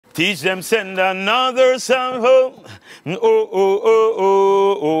Teach them send another song home. Oh, oh, oh,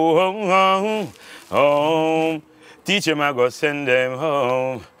 oh, oh, oh, oh, home. Teach them I go send them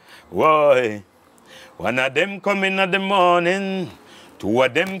home. Why? One of them come in the morning, two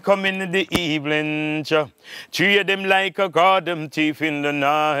of them come in the evening, three of them like a goddamn thief in the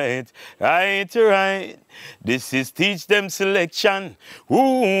night. Right. This is teach them selection.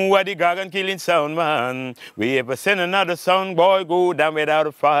 Ooh, what the gargan killing sound man. We ever send another sound boy go down without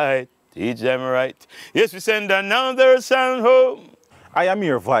a fight. Teach them right. Yes, we send another sound home. I am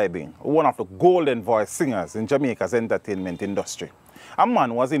here vibing, one of the golden voice singers in Jamaica's entertainment industry. A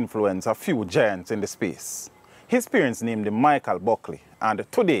man was influenced a few giants in the space. His parents named him Michael Buckley, and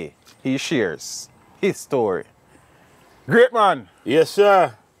today he shares his story. Great man! Yes,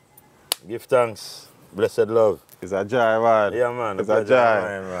 sir. Give thanks. Blessed love. It's a joy, man. Yeah, man. It's a joy.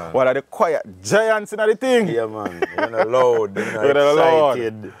 Man. What are the quiet giants in the thing? Yeah, man. You're not loud, you're not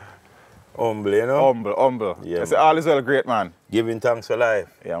excited. Humble, you know? Humble. Yeah, say all is well, great man. Giving thanks for life.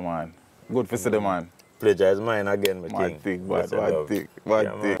 Yeah, man. Good for the man. Pleasure is mine again, my king. One thing.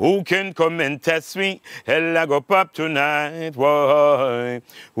 Who can come and test me? Hell, I go pop tonight. Why?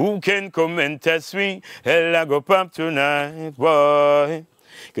 Who can come and test me? Hell, I go pop tonight. Why?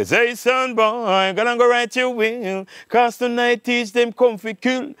 Cause hey, son boy, gonna go right your will. Cause tonight teach them comfy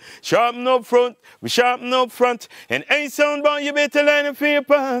cool. Sharpen up front, we sharpen up front. And hey, son boy, you better line up for your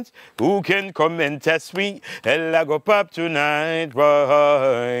pants. Who can come and test me? Hell, I go pop tonight.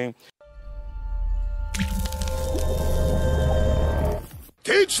 Why?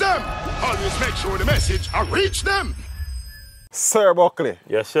 Teach them! Always make sure the message I reach them! Sir Buckley.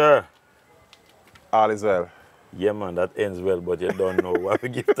 Yes, sir. All is well. Yeah, man, that ends well, but you don't know what we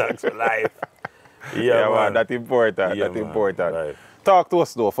give thanks for life. Yeah, man, that's important. Yeah, that's important. Right. Talk to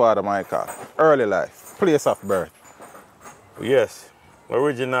us, though, Father Michael. Early life, place of birth. Yes,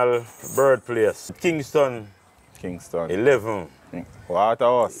 original birthplace, Kingston. 11.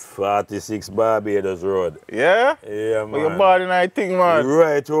 Waterhouse. 46 Barbados Road. Yeah? Yeah, man. But you're born in I think, man.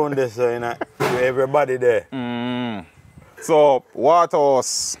 Right around there, so everybody there. So,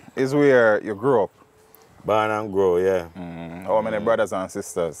 Waterhouse is where you grew up? Born and grow, yeah. How many brothers and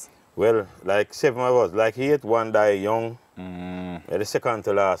sisters? Well, like 7 of us. Like 8, one died young. Yeah, the second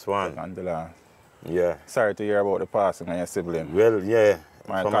to last one. Second to last. Yeah. Sorry to hear about the passing of your sibling. Well, yeah.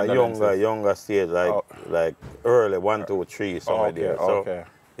 My from a younger stage, like early 1, 2, 3, somewhere there. So, okay.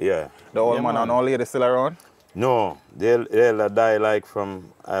 Yeah. The old man and old lady still around? No, they died like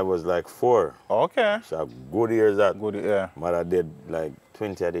from I was like 4. Okay. So good years that. Good, yeah. Mother did like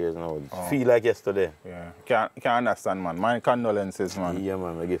 20 years now. Feel like yesterday. Yeah. Can't understand, man. My condolences, man. Yeah,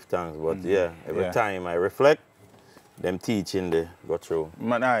 man. I give thanks, but yeah, every time I reflect, them teaching they go through.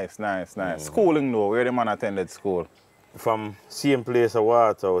 Nice. Schooling though, where the man attended school? From same place of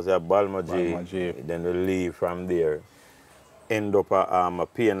Waterhouse at Balmaji. Then we leave from there. End up at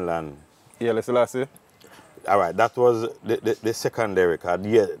Painland. Yeah, Selassie? All right, that was the secondary card.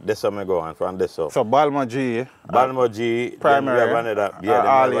 Yeah, that's where I go on from this up. So Balmaji. Balmaji. Primary.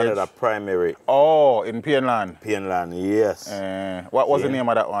 Another primary. Oh, in Painland. Painland, yes. What was the name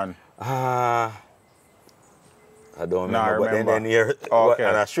of that one? I don't remember. But then here, okay.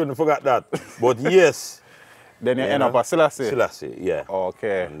 And I shouldn't forget that. But yes. Then you end up at Selassie? Selassie, yeah.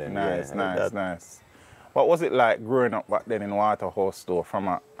 Okay, then, nice. What was it like growing up back then in Waterhouse though, from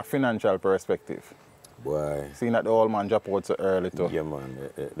a financial perspective? Boy. Seeing that the old man dropped out so early too. Yeah, man.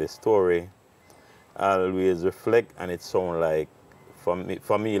 The story always reflect and it sound like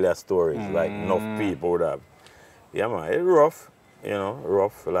familiar stories, like enough people would have. Yeah, man, it's rough,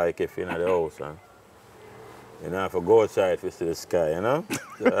 rough like if you're in the house, huh? You know, if I go outside, if you see the sky, you know?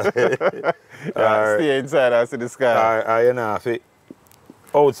 Stay inside and see the sky. You know, if you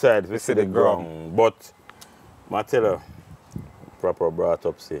outside, if you see the ground. But, I tell you, proper brought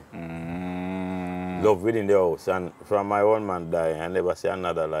up, see. Love within the house. And from my own man die, I never see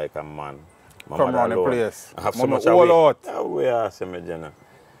another like a man. From around the place. I have so much all out. We are semi-general.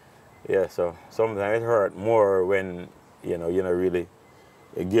 Yeah, so sometimes it hurt more when, you know really,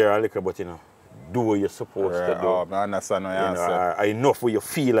 you gear a little, but, do what you're supposed to do. Oh, I understand what you said. Enough what you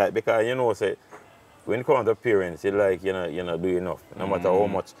feel like, because say when it comes to parents, it's like do enough, no matter how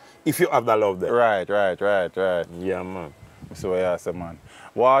much. If you have that love there. Right. Yeah, man. So yeah, so man.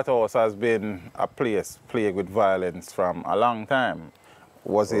 Waterhouse has been a place plagued with violence from a long time.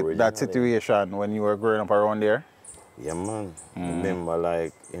 Was it that situation when you were growing up around there? Yeah, man. Remember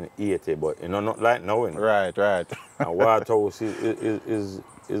like in 80, but not like now. Right. And Waterhouse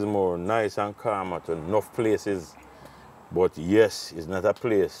is more nice and calmer to enough places. But yes, it's not a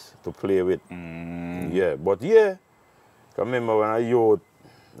place to play with. Yeah, but yeah. I remember when I youth,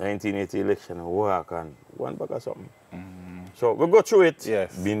 1980 election, I walk and one back or something. So we go through it.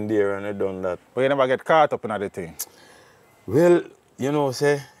 Yes. Been there and I done that. But you never get caught up in other thing. Well, you know,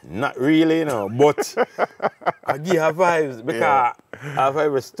 say, not really, you know, but I give her vibes because of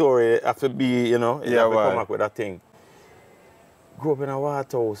every story have to be, you know, you have to come up with that thing. Grew up in a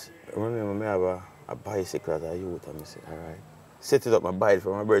water house. I remember I have a bicycle as a youth and I said, all right. Set it up my bike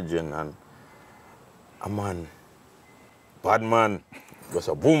for my brethren and a man, bad man, just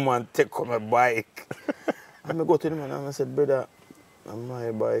a boom man take on my bike. And I go to the man and I said, brother, on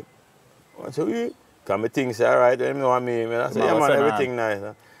my bike. I said, we? Because I think, say, all right, you know what I mean? I said, yeah, man, everything nice.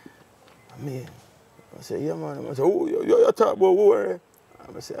 I said, yeah, man. I said, oh, you talk about who?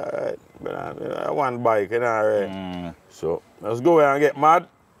 I said, all right, but I want bike, you know, right? So let's go and get mad.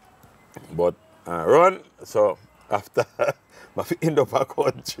 But run. So after, I end up a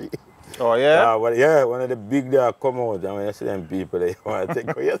country. Oh, yeah? Well, yeah, one of the big guys come out and when you see them people, they want to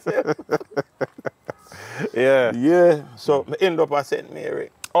take for yourself. Yeah. Yeah. So I end up at St. Mary.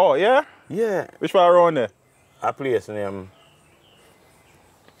 Oh, yeah? Yeah. Which part around there? A place named,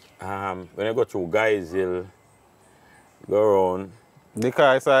 when you go through Guys Hill, go around. The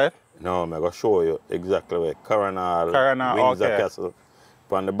car side? No, I'm going to show you exactly where. Coronal, Coronal, Windsor Castle,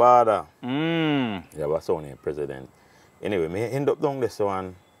 on the border. Mm. Yeah, was only president. Anyway, I end up down this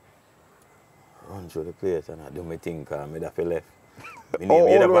one, run through the place and I do my thing because I have left. How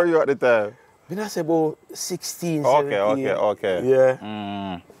old were you at the time? I say about 16, 17. Okay.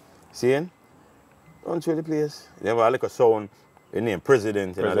 Yeah. Seeing? Run through the place. They have a little sound, the name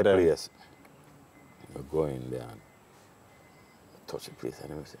President in the place. I go in there and touch the place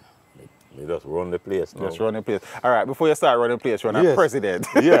and I say, we just run the place now. Just run the place. All right, before you start running the place, run a president.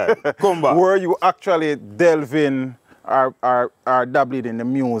 Yeah, come back. Were you actually delving or dabbling in the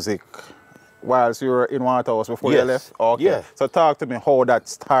music whilst you were in Waterhouse before you left? Okay. Yeah. So talk to me how that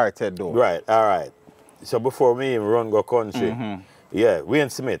started though. Right, all right. So before me run go country, yeah, Wayne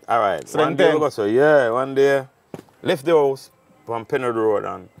Smith, all right. One day, one day, left the house from Penrod Road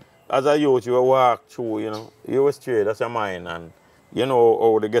and as a youth you walk through, you know, you were straight, that's your mind and you know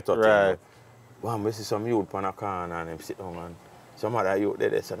how they get out. Right. One, we see some youth on a corner and them sit down and some other youth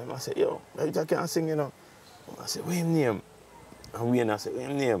there, so them I say, yo, you just can't sing, you know. I say, what's his name? And Wayne I say, what's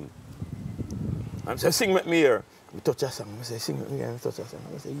his name? I say, sing with me here. I touch a song. I say, sing with me, I touch a song.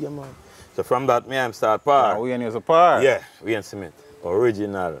 I say, yeah, man. So from that, I start par. Wayne was a par? Yeah, Wayne Smith,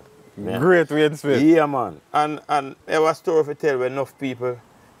 original. Yeah. Great Wayne Smith. Yeah, man. And there was a story to tell where enough people,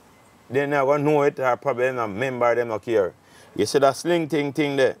 they never know it or probably not remember them not care. You see that sling thing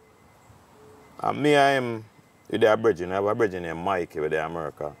there? And me, I am with the Aboriginal. I have a Aboriginal named Mike with the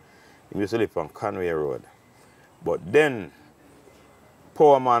America. He used to live on Conway Road. But then,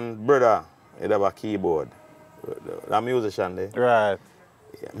 poor man, brother, he have a keyboard. That musician there. Right.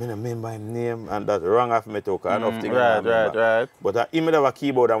 Yeah, I don't remember his name, and that's wrong of me too, because I don't think Right. But he have a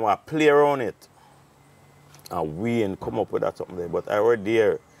keyboard and want to play around it. And we ain't come up with that something there. But I were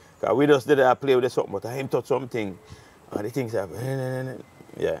there. Because we just did I play with something, but I him touch something. And the things happen.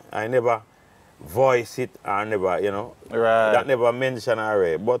 Yeah, I never voice it or never, you know. Right. That never mentioned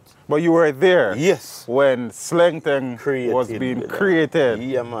already. But you were there. Yes. When Slangton was being created.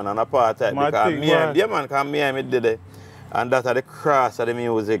 Yeah, man, and apart that. Because me and me did it. And that's the cross of the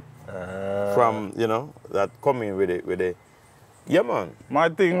music from, you know, that coming with it. Yeah, man. My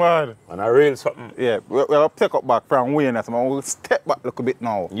thing, man. And I real something. Yeah, we'll take up back from Wayne. We'll step back a little bit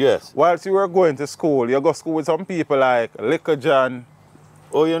now. Yes. Whilst you were going to school, you go to school with some people like Liquor John.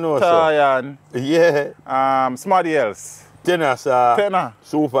 Oh, you know, Tayan. Yeah. Somebody else. Tenor, sir. Tenor.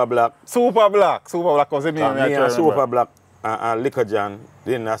 Super Black. Super Black was the name. Me and Super Black and Liquor John,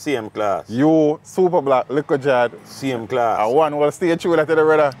 they in the same class. You, Super Black, Liquor John. Same class. And one will stay true that to the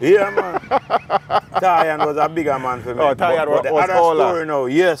brother. Yeah, man. Tayan was a bigger man for me. Oh, Tayan was the other story now.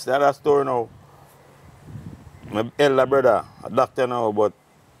 Yes, the other story now. My elder brother, a doctor now, but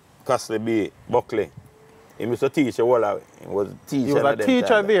Castle B, Buckley. He used to teach a while. He was a teacher. He was a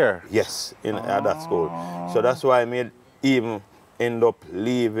teacher there? Yes, at that school. So that's why I made even end up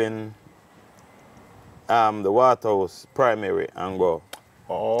leaving the Waterhouse Primary and go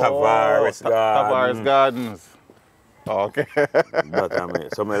Tavares Gardens. Tavares Gardens. Okay.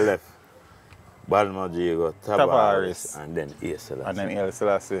 But so I left Balmaji, go Tavares, and then A. Selassie. And then A.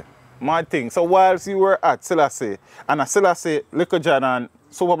 Selassie. My thing, so whilst you were at Selassie, and at Selassie, Liquor John and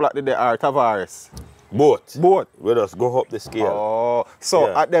Super Black did they are Tavares? Both. We just go up the scale. Oh,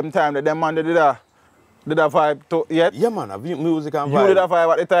 so at them time, them man did a vibe too yet? Yeah, man, music and vibe. You did a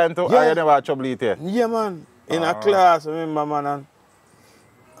vibe at the time too? Yeah. Or you never had trouble yet? Yeah, man. In a class, remember, man, and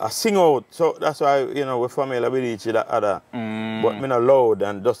I sing out, so that's why, you know, we're familiar with each other. But me not loud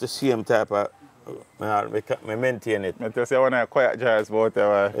and just the same type of, me maintain it. I just say when I quiet jazz about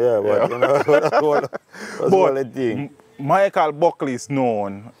it. Yeah, but you know, that's all the thing. Michael Buckley is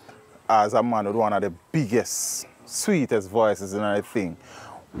known as a man with one of the biggest, sweetest voices in everything.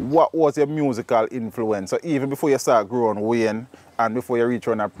 What was your musical influence? So even before you start growing Wayne and before you reach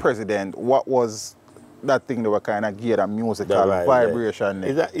on a president, what was that thing that were kind of geared a musical vibration?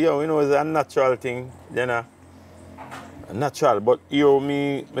 Is that, you know, it's a natural thing, you know. Natural, but you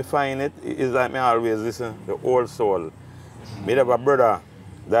me find it's like me always listen to the old soul. Me have a brother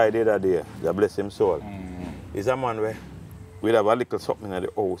died the other day, God bless him soul. He's a man where we have a little something at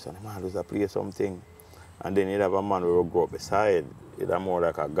the house and the man was play something. And then he'd have a man who will go up beside. He'd have more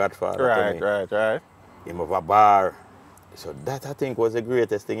like a godfather. Right. Him have a bar. So that I think was the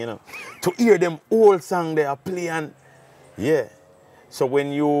greatest thing, you know. To hear them old song they are playing. Yeah. So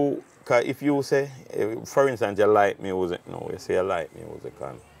when you, if you say, for instance, you like music, no, you say you like music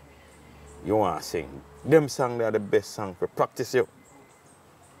and you want to sing. Them songs they are the best song for practice you.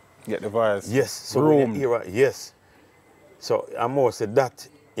 Get the voice. Yes. So when you hear it, yes. So I more say that,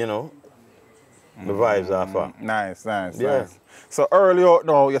 you know, the vibes are far. Nice. Yeah. So early out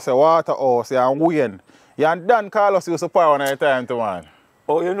now, you say Waterhouse, you're Wayne. You and Dan Carlos used to power on your time to man.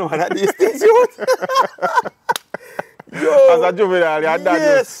 Oh, you know that these things, youth? Yo. As a juvenile, you and Dan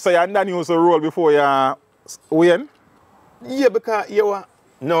yes. So you and Dan used to roll before you Wayne? Yeah, because you were,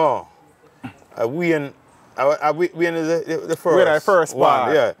 no. Wayne is the first. Wayne the first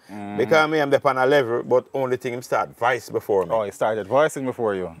one, yeah. Because me, I'm the on a level, but only thing him start voice before me. Oh, he started voicing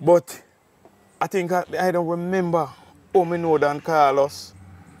before you. But I think I don't remember how me know Dan Carlos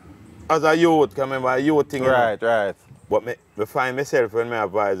as a youth. I remember a youth thing. Right. But me find myself when my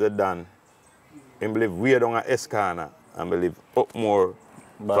advisor Dan, I believe way down at Escana, and I believe up more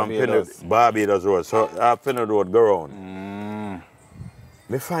Barbados. from Barbados Road. So Penny Road go round.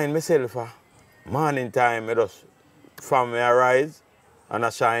 Me find myself morning time, I just from me arise and I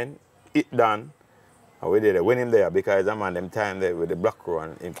shine, it done. And we did it. When him there, because I'm on them time there with the Black Row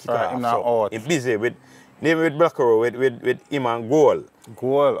and him kick off. So he's busy with Black Row with him and Goal.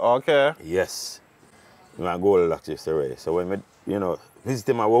 Goal, okay. Yes. Him and Goal actually race. So when we, you know, visit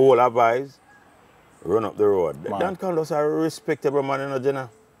him and we all advise, run up the road. Dan Carlos a respectable man, you know, Jenna.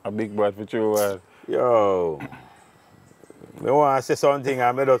 A big boy for you. Yo. Me want to say something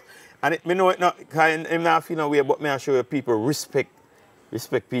and me just, and me know it not, because I'm not feeling way, but me I show you people respect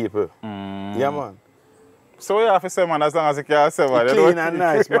people. Yeah, man. So you have to say, man, as long as you can say, man. Clean and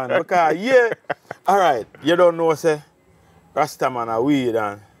nice, man. Because, yeah, all right, you don't know, say, Rasta man a weed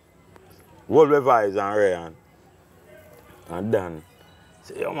and World Vibes and Ray and Dan.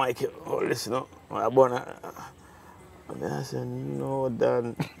 Say, yo, Mike, oh, listen up. I said, no,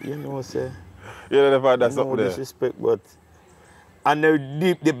 Dan, you know, say, you never had that no something there. disrespect, but, and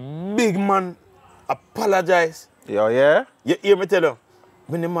the big man apologize. Yo, yeah? You hear me tell you?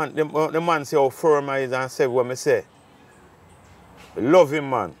 When the man say how firm I is and say what I say, love him,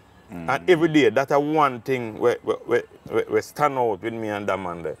 man. And every day, that's one thing where stand out with me and that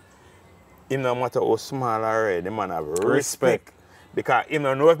man there. Him no matter how small or red, the man have respect. Because him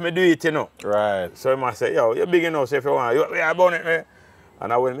don't know if me do it, you know. Right. So he must say, yo, you're big enough, so if you want, you about it, man.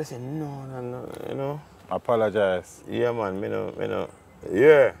 And I will say, no, you know. Apologize. Yeah, man, me know.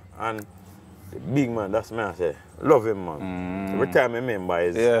 Yeah, and the big man, that's me I say. Love him, man. Every time I remember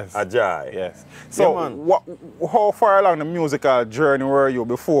is a joy. Yes. So, yeah, man. how far along the musical journey were you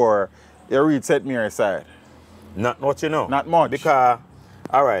before you reached St. Mary's side? Not much, you know. Not much? Because,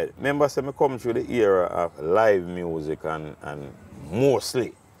 all right, remember, say, me come through the era of live music and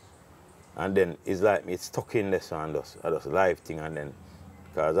mostly. And then it's like me stuck in this and just live thing. And then,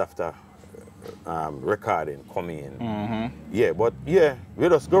 because after recording coming in. Yeah, but yeah, we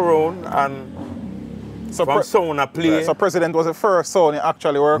just go around and so from sound I play. Right. So President was the first sound you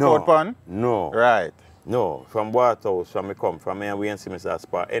actually work out on? No. Right. No, from Waterhouse, from me come, from me and we and Simmons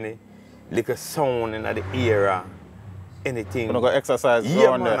spot any little sound in the era, anything. You don't go exercise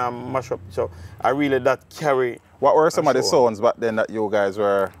yeah, man, I mash up. So I really that carry. What were some of the sounds back then that you guys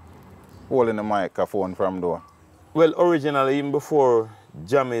were holding the microphone from though? Well, originally, even before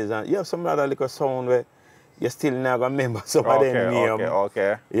Jammies, and you have some other little sound where you still never remember some of them names.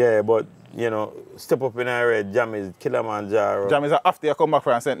 Okay. Yeah, but, you know, Step Up in our Red, Jammies, Kilimanjaro. Jammies are after you come back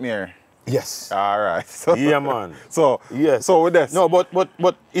from St. Mary? Yes. All right. So, yeah, man. So, yes. So with this? No, but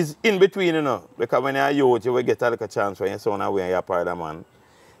it's in between, you know, because when you're youth, you will get a little chance when you're son away and you're part of the man.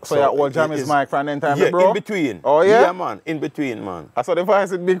 So you hold Jammy's mic from then time, yeah, bro? in between. Oh, yeah? Yeah, man. In between, man. I saw the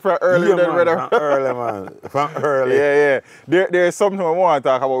voice is big from early, Yeah, then, man. brother. From early, man. From early. Yeah, yeah. There's something I want to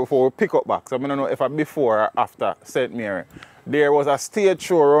talk about before we pick up back. So I don't know if I before or after St. Mary. There was a stage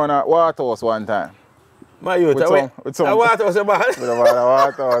show around at Waterhouse one time. My youth, with some Waterhouse, man. With a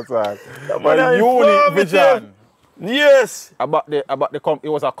Waterhouse, man. Man, But unique vision. Yes. About the it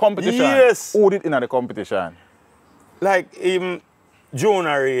was a competition. Yes. Who did in the competition? Like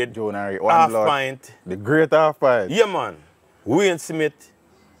Jonah Reid. Jonah Reid. Half pint. The great half pint. Yeah, man. Wayne Smith.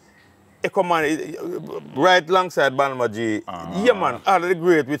 He come on, right alongside Balma G. Yeah, man. All of the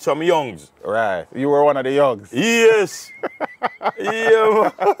great with some youngs. Right. You were one of the youngs. Yes. Yeah,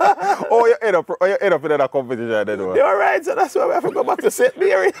 man. Oh, you end up in that competition then, though. You're right, so that's why we have to go back to St.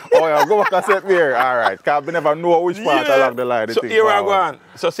 Mary. Oh, yeah, go back to St. Mary. All right. Because we never know which part along the line. So here I go on.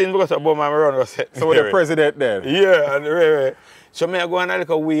 So since because of my run was St. Mary. So with the president then? Yeah, and right. So me I go on a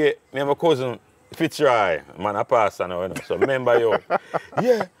little way. Me and my cousin Fitzroy, man, a pastor now, you know. So remember you.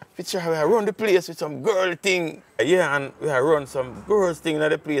 Yeah. Fitzroy, we run the place with some girl thing. Yeah, and we run some girls thing in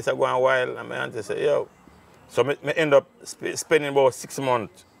the place. I go on a while, and my auntie say, yo. So me end up spending about 6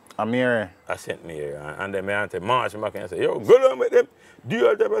 months. A Mary. I sent me here, and then my auntie march back and say, yo, go on with them. Do you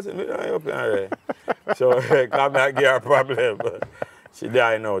have that person? So, because I give her a problem. She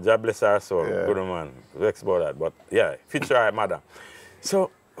died now, God bless her soul. Yeah. Good man, vex about that. But yeah, Fitzroy, mother.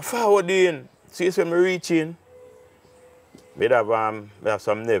 So, forward in, see when we reach in, we have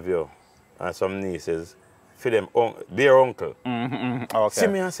some nephew and some nieces for them, their uncle. Okay. See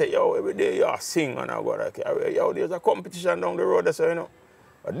me and say, yo, every day you sing and I go like, yo, there's a competition down the road, so you know.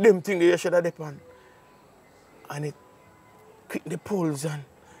 But them thing they should have depend. And it quick the pulls and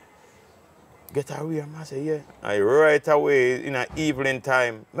get away. I say, yeah. And right away in an evening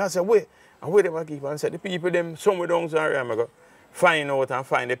time, I say, wait. And wait them I keep and say, the people them somewhere down there, I go find out and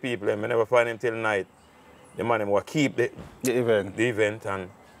find the people them. I never find them till night. The man them will keep the event and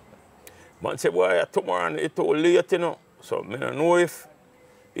man said, boy, tomorrow it's too late, you know. So I don't know if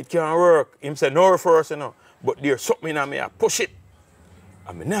it can work. Him said, no first, you know. But there's something in me, I push it.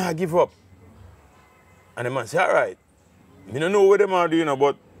 And I never give up. And the man said, all right. I don't know what them are doing, you know,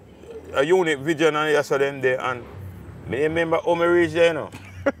 but a unique vision and I saw them there. And I remember how I reached there, you know.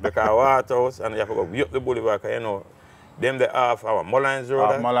 Because Waterhouse and you have to go way up the boulevard, you know. Them they have our Mullines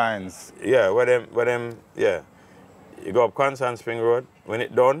Road. Mullines. Yeah, where them, yeah. You go up Constant Spring Road. When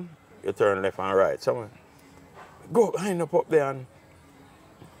it's done, you turn left and right somewhere. Go line up there and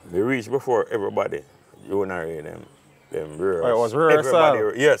we reach before everybody. You know them rehearsal. Oh, it was rehearsal?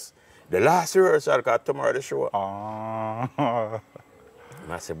 Everybody, yes. The last rehearsal, because tomorrow the show. And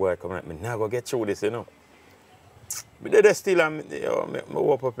I said, boy, come on, I'm not going to get through this, you know. But they still, I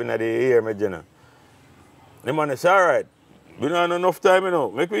woke up in the ear, you know. The man said, all right, we don't have enough time, you know.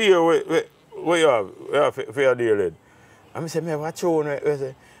 Make me hear what you have for your deal with. And I said, man, what you want? I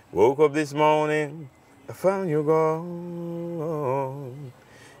said, woke up this morning, I found you gone.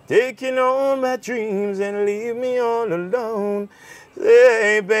 Taking all my dreams and leave me all alone.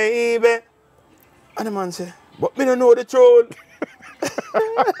 Hey, baby. And the man said, but me don't know the truth.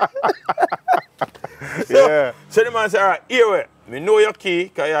 So the man said, all right, here we. Me know your key,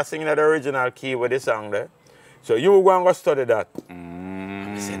 because you're singing the original key with the song there. So you go and go study that.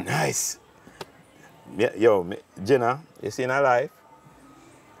 I said, nice. Yo, Jenna, you see in her life,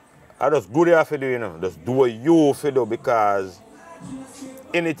 I just good here for do, you know. Just do what you for do, because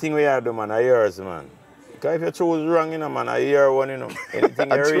anything we have do, man, I yours, man. Because if you choose wrong, you know, man, I hear one, you know. Anything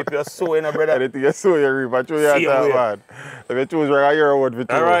you reap, you sow, you know, brother. Anything you sow, you reap. I choose you that, man. If you choose wrong, I hear one for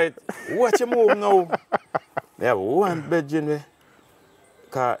two. All right. Watch your move now. We have one bedroom,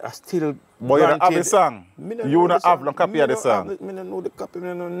 because I still. But you don't have the song. You don't have no copy of the song. I don't know the copy, I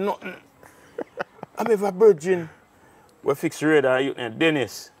don't know nothing. I have a virgin. We fix radar and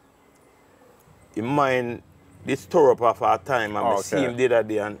Dennis. In mind, this tore up of our time, and I see him the other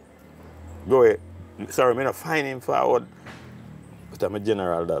day and go ahead. Sorry, I don't find him forward. But I'm a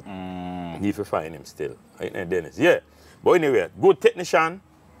general that. Need to find him still. And Dennis. Yeah. But anyway, good technician.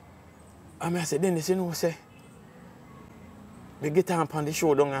 And I said, Dennis, you know what I say? We get on the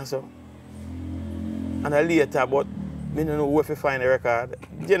show down and so. And I later, but I don't know where to find the record.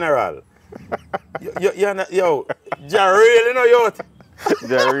 General. Yo, Jarrell, you know, yo.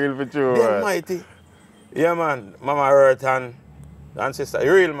 Jarrell for true, man. Mighty. Yeah, man. Mama Earth and sister.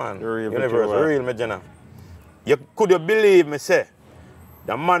 Real, man. Real, Universe. Real, me, Jenna. Could you believe me, say,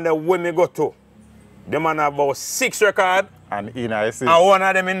 the man that when me go to, the man have about 6 records. And in I see. And one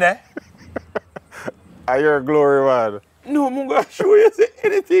of them in there. I hear glory, man. No, I'm going to show you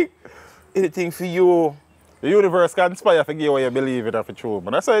anything. Anything for you. The universe can inspire to give what you believe in for true.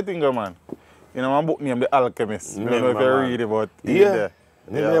 But that's how I think, man. You know, my book name The Alchemist. I don't know if you read it, but yeah.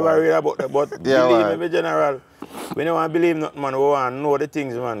 Never read about that, but Yeah, believe man. me, general. We don't want to believe nothing, man. We want to know the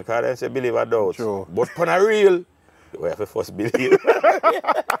things, man. Because they say believe or doubt. True. But for the real, we have to first believe.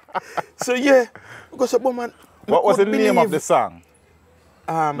 So, yeah. Because, man, what was the name of the song?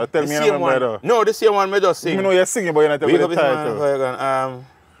 Not tell me you remember though. No, the same one we just sing. You know you're singing, but you're not telling me the title.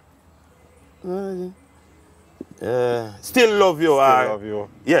 Still Love You. Still Love You.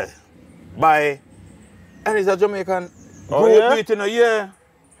 Yeah. By, and it's a Jamaican. Oh, yeah? Beat, you know, yeah.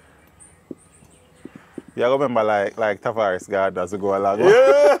 Yeah, I remember like Tavares God as we go along.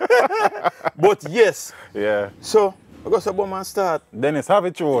 Yeah. But yes. Yeah. So, I got some man start. Dennis have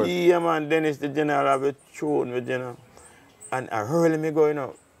a tune. Yeah, man. Dennis the general have a tune with, you know. And I heard me going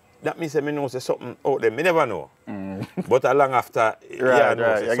out. That means I know say something out there. Me never know. But along after, yeah, I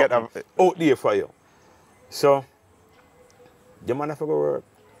know say something out there for you. So, the man have to go work.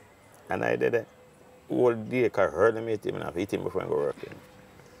 And I did it. Whole day, because I heard him eat him and I eat him before I go work.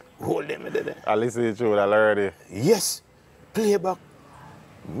 Whole day, I did it. I listen to you already. Yes. Playback.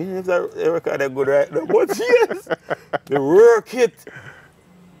 Me if I record a good right now, but yes. They work it.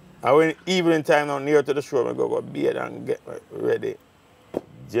 I went evening time now near to the show, I go bed and get ready.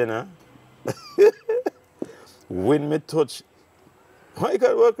 Jenna. When me touch, I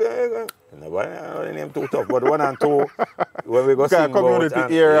can work there. Nobody name too tough, but 1 and 2, when we go sing community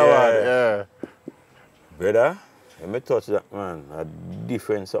about, area, yeah. Brother, when me touch that, man, a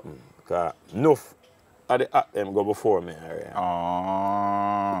different something. Because enough of the act them go before me.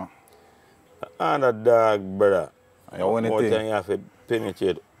 Aww. And a dog, brother. More time you have to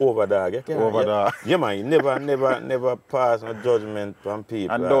penetrate over dog. Dog. Yeah, man, you never pass no judgment from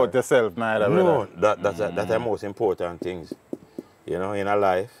people. And doubt yourself neither, no, brother. that's the most important things, you know, in a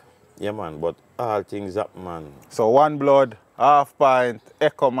life. Yeah, man, but all things up, man. So 1 Blood, Half Pint,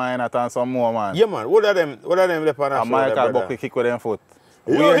 Echo Minor, and some more, man. Yeah, man. What are them left on and Michael Buckley kick with them foot.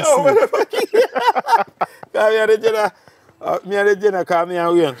 Yo, me and the dinner call me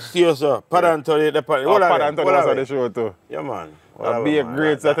and Wayne. Seriously, Padantoni the pan. Padantoni was on the show too. Yeah, man. That'd be a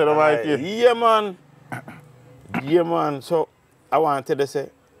great set of the mic. Yeah, man. Yeah, man. So, I wanted to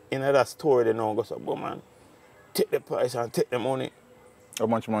say, in that story, they know, go so, but man, take the price and take the money. How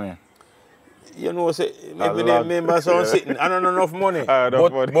much money? You know, say, maybe they remember someone sitting, I don't know enough money.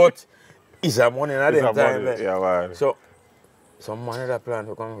 But it's a money at that time. Yeah, man. So, some money that plan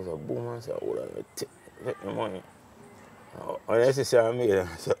to come, so boom, and say, hold on, take the money. Oh, and I say, me, I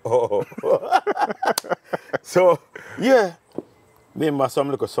say, oh. So, yeah. Remember some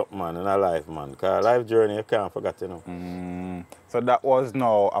little something, man, in our life, man. Because life journey, you can't forget, you know. So that was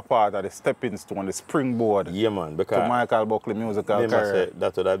now a part of the stepping stone, the springboard. Yeah, man. Because to Michael Buckley musical career. Say,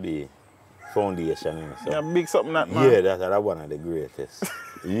 that would be foundation, you know. So. Yeah, big something that, man. Yeah, that's one of the greatest.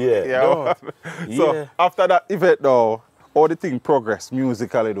 Yeah. Yeah. So, after that event, though, all the thing progressed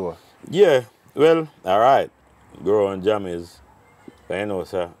musically, though? Yeah. Well, all right. Grow on jammies. You know,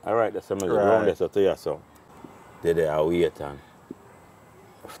 sir. All right, that's some of the ground that's to you, so. They are waiting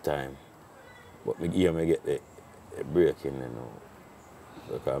of time. But me get the break in, you know.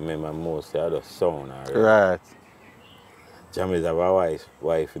 Because I remember most of the sound already. Right. Jammies have a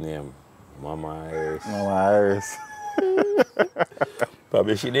wife named Mama Iris. Mama Iris.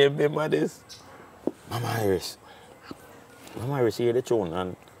 Probably she didn't remember this. Mama Iris. Mama Iris hear the tune,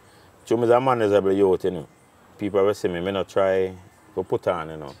 and tune is a manageable youth, you know. People will see me not try to put on,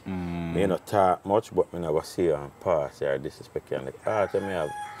 you know. Me not talk much, but me never see her and pass or disrespect her. And the art me have,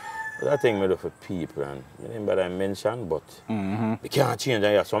 that thing me do for people, and I remember I mentioned, but you can't change.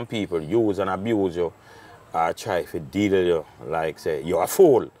 And some people use and abuse you or try to deal with you like say you're a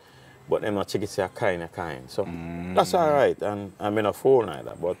fool. But them not check it say kind. So that's all right, and I'm not a fool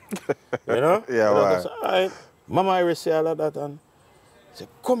neither. But you know, yeah, that's all right. Mama Iris say all of that, and say,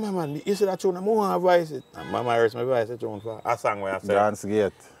 come here, man, you see that tune, I'm going to voice it. And Mama Iris my voice the tune for a song where I say, Dance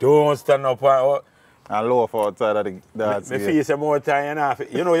Gate. Don't stand up and low for outside of the dance gate. Me feel some more time enough.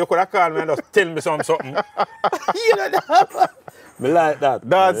 You know, you could have called me and just tell me something. You know that? Me like that.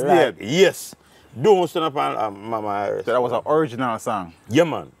 Dance Gate? Yes. Don't stand up and Mama Iris. So that was an original song? Yeah,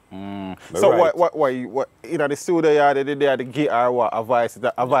 man. So right. what in the studio yard they did the gate or what, a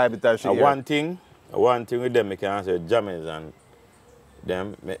vibe that she one thing with them, I can say jammers and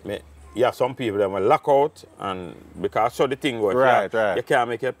them, you have some people that will lock out, and because so the thing goes, you can't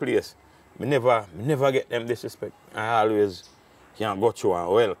make a place. Me never get them disrespect. I always can go through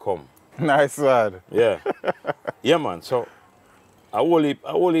and welcome. Nice one. Yeah. Yeah, man. So I whole heap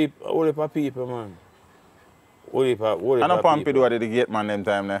of people, man. Whole heap of I don't pump it over the gate man them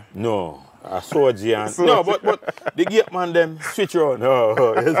time there. No. A Soji and... No, but the gate man them switch around.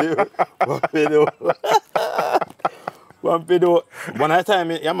 Oh, you see? One pedo. One pedo. One at a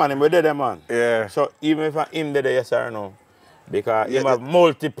time, yeah man, him there, man. Yeah. So even if him there, yes or no. Because him have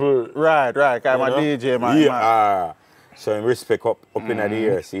multiple... Right, because I'm a DJ, man. Yeah. So him respect up in the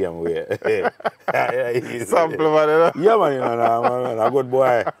air, see him way. Sample, man. Yeah, man, man, a good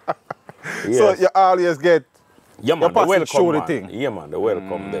boy. Yes. So you always get... Yeah, man, the welcome, show the man. thing. Yeah, man, the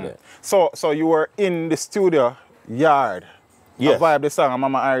welcome there. So you were in the studio yard. Yes. I vibe the song and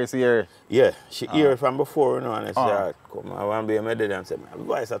Mama Iris here. Yeah, she hear it from before, you know, and I said, come, I want to be a medal and say, my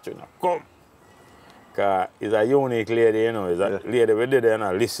voice actually now, come. Because it's a unique lady, you know, it's a lady we did there and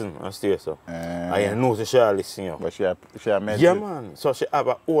I listen and stay so. And you know she listen, you know. But she a medal. Yeah, man. So she have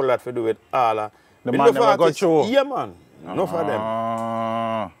a whole lot to do with all her. The man never got through. Yeah, man. Enough of them.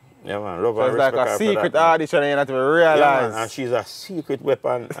 Yeah, man. Love so and it's like a secret audition and you have to realize. Yeah, man. And she's a secret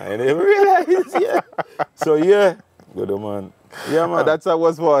weapon. I never realize, yeah. So, yeah. Good, man. Yeah, man. That's how it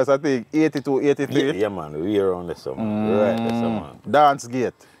was for us, I think, 82, 83. Yeah, man. We around the summer. Right, the summer. Dance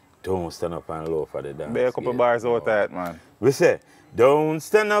gate. Don't stand up and loaf at the dance Be a couple bars out that, man. We say, don't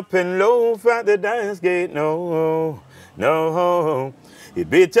stand up and loaf at the dance gate, no, no. It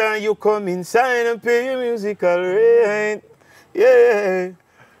better you come inside and pay your musical rate. Yeah.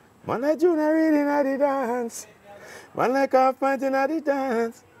 Man like Junior reading at the dance. Man like half pointing at the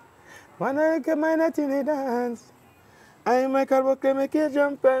dance. Man like a minute in the dance. I Michael Buckley make you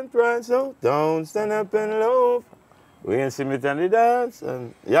jump and prance. So don't stand up and loaf. We ain't see me on the dance.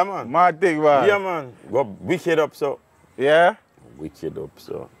 And yeah, man. Mad thing, man. Yeah, man. Go wicked up, so. Yeah? Wicked up,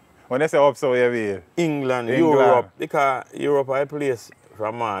 so. When they say up, so you mean? England, Europe. Because Europe I place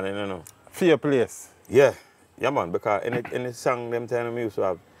from morning, you know. Fair place. Yeah. Yeah, man. Because any song them time we used to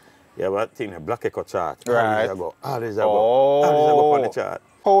have, you have a thing, a Black Echo chart. Right. Always go on the chart.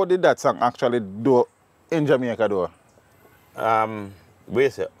 How did that song actually do in Jamaica, though?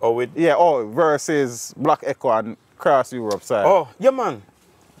 Wait, versus Black Echo and Cross Europe side. Oh, yeah, man.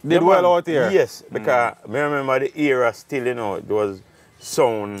 Did well out here? Yes, because I remember the era still, you know, it was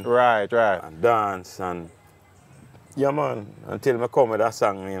sound. Right. And dance and... Yeah, man. Until I come with that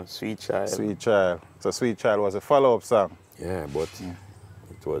song named Sweet Child. Sweet Child. So Sweet Child was a follow-up song. Yeah, but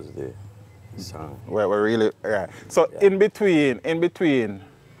it was the song. Well, we're really... Right. So in between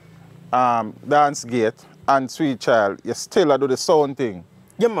Dance Gate and Sweet Child, you still do the sound thing.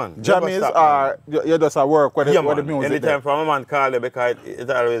 Yeah, man. Jammies are, you just work with the music. Anytime from a man call you because it's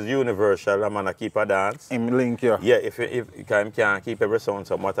always universal, a man keep a dance. Him link you. Yeah, if he can't keep every sound,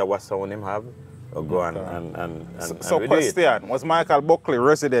 so no matter what sound him have, or go and So question, was Michael Buckley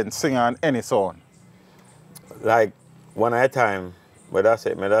resident singer on any song? Like, one at a time, but that's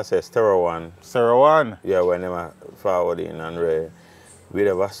Stereo One. Stereo One? Yeah, when they were forwarding and we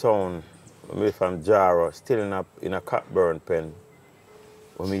have a sound from Jaro, still in a Cockburn pen.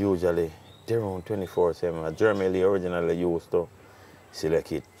 When we usually, they're around 24/7. Jeremy Lee originally used to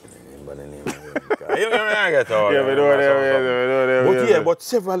select it. Remember the name of it. But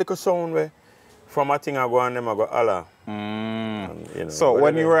several little sound where from a thing I go and them I go Allah. And, you know, so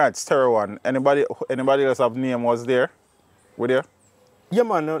when you were at Stereo One, anybody else have name was there? Were there? Yeah,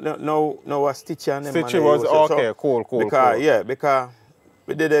 man. No, a Stitcher and them. Stitcher was okay, cool. Because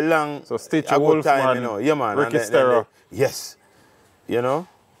we did a long, so Stitcher, Wolfman, time, you know. Yeah, man. Ricky Stereo. Yes. You know?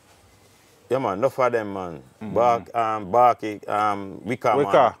 Yeah, man. Enough of them, man. Barky, Wicca,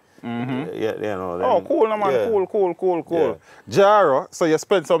 man. Yeah, you know. Them, cool, no, man. Yeah. Cool. Yeah. Jaro, so you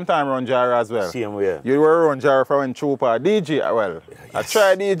spent some time around Jaro as well? Same way. You were around Jaro for when Trooper DJ, well, yes. I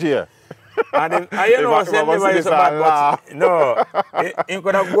tried DJ. And then, you know, send me by bad, no, he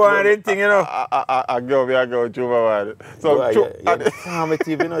could have gone and anything, you know. I go, Trooper, man. So,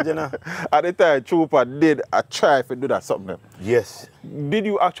 informative, you know, Jenna. At the time, Trooper did a try to do that something. Yes. Did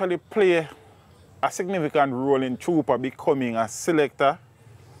you actually play a significant role in Trooper becoming a selector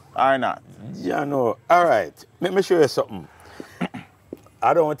or not? Yeah, no. All right. Let me show you something.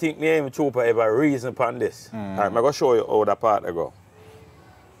 I don't think me and Trooper ever reason upon this. All right, I'm going to show you how that part I go.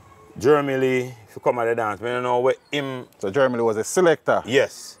 Jeremy Lee, if you come at the dance, I don't know where him... So Jeremy Lee was a selector?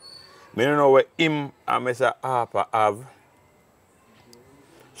 Yes. I don't know where him and Mr. Harper have.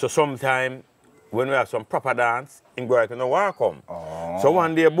 So sometime when we have some proper dance, him go out and no one come. Oh. So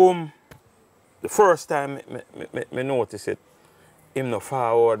one day, boom, the first time me notice it, him no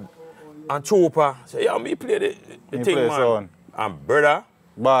forward. And Trooper say, yeah, me play the thing, man. Sound. And brother,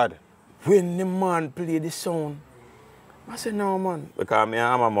 bad. When the man play the sound, I said, no, man. Because me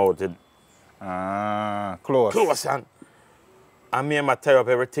and him mounted. Close. Close, and me and I tear up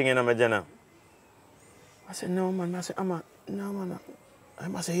everything in my general. I said, no, man. I said, no, man. I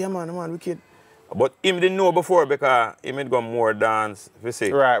must say, yeah, man, the man wicked. But him didn't know before because he had got more dance, you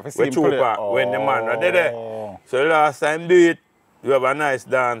see. Right, we see him play. When the man was there. So the last time do it, you have a nice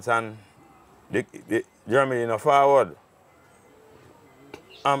dance and the Germany in forward.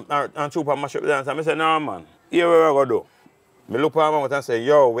 And Chupa mash up the dance. And I said, no, man, here we are going to do. I look at him and say,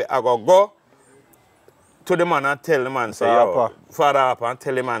 yo, we are going to go to the man and tell the man, say, yo, father up and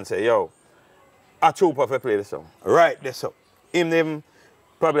tell the man, say, yo, a Chupa for play the song. Right, this up. Him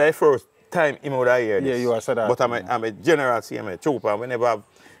probably the first time he would hear this. Yeah, you have said that. But I'm a general see him a Chupa. We never have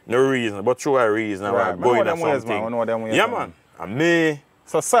no reason, but through a reason, right. I'm going to something. Yeah, man. And me.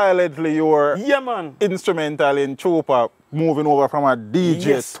 So silently you were man. instrumental in Chupa moving over from a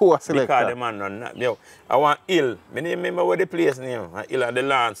DJ to a selector. Because the man not, yo, I want Hill. I remember where the place name. Hill and the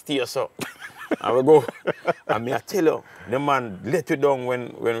land steers up. I will go. And me I tell you, the man let you down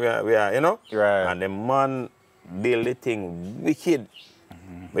when we are, you know? Right. And the man build the thing wicked.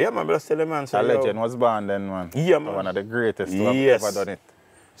 But yeah, man, but I tell the man. So, a legend was born then, man. Yeah, man. One of the greatest to have ever done it.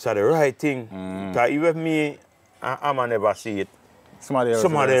 So the right thing. Because even me, I never see it. Somebody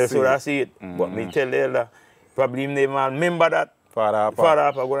else would have see it. But me tell the elder, probably him never remember that. Father up,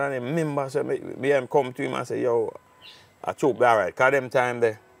 I go and remember. So me come to him and say, yo, I choke that right. Because them time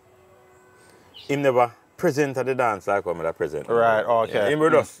there, him never present at the dance like I'm at present. Right, okay. Yeah, him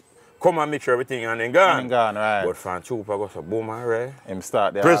would just come and make sure everything and then gone. And gone, right. But from Chupa go so boom and right. Him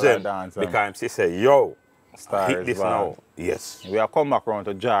start the present dance. Because he say, yo, hit this bad. now. Yes. We are come back around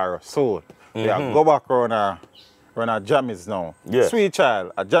to Jaro soon. We are go back around our jammies now. Yeah. Sweet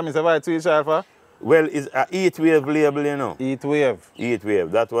Child. A jammies ever had Sweet Child for? Well, it's a Heat Wave label, you know. Heat Wave. Heat Wave.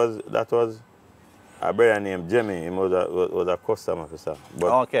 That was a brother named Jimmy. He was a customer officer.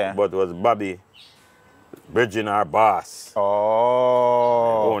 But it was Bobby Bridging our boss.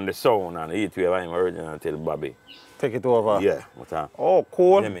 Oh. Own the sound and the Heat Wave. I'm original until Bobby. Take it over. Yeah. Oh,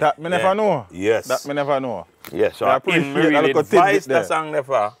 cool. Jimmy. That me never know. Yes. That me never know. Yes. So I really advised the song there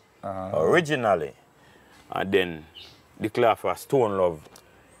for originally. And then the class for Stone Love,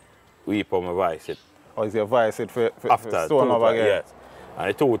 we put my voice it. Oh, is your voice it for after Stone Love again? Yes. And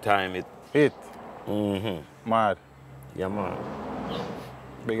the 2 time it. Hit? Mad. Yeah, man.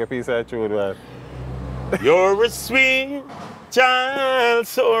 Big a piece of truth, man. You're a sweet child,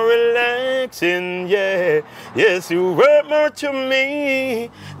 so relaxing, yeah. Yes, you were more to me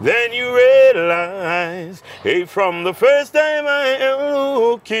than you realize. Hey, from the first time I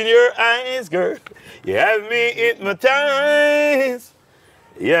look in your eyes, girl, you have me hypnotized.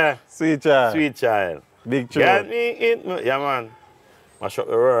 Yeah. Sweet Child. Sweet Child. Big truth. Got me hypnotized. Yeah, man. Mash up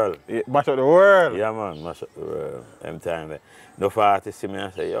the world. Yeah, mash up the world? Yeah, man. Mash up the world. Them time there. No artists see me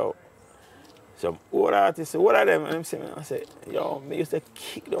and say, yo. Some old artists say, what are them? And them see me and I say, yo, me used to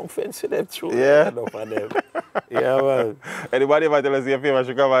kick down fence with them through. Yeah. Enough of them. Yeah, man. Anybody ever tell us your favorite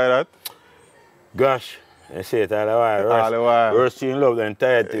should come like that? Gosh. I say it all the while. All the while. We're still in love the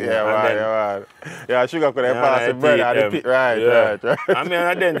entire thing. Yeah, man, yeah, man. Yeah, sugar could have passed the bread and the pit. Right. I mean,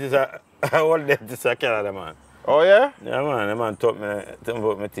 a dentist, a old dentist in Canada, man. Oh, yeah? Yeah, man. The man taught me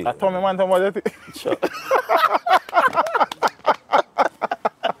about my teeth. I told me, man, talking about your teeth. Sure.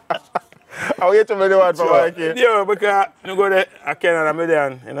 How you tell me the one for my kid? Yeah, because I go there, I Canada,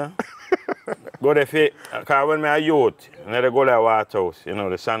 median, you know. Go there, because when I was a youth, I go to the White House, you know,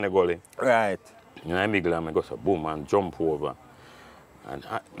 the Sandy Gully. Right. And I make them, I go so boom and jump over. And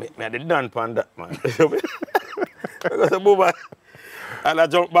I did done on that, man. I go so boom and I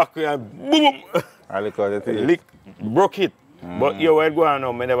jump back and boom. I look at the teeth. Lick, broke it. But you where it go on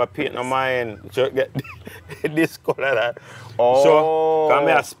now, I never paint no mind to get this color that. Oh. So, because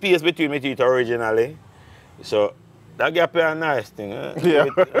I have space between my teeth originally. So, that gap is a nice thing. Yeah.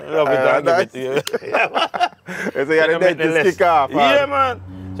 Love it and give it to you. Yeah, man. So you got the dentist kick off, man. Yeah, man.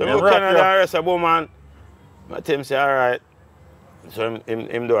 So I go to Canada and rest about, man. I tell him, say, all right. So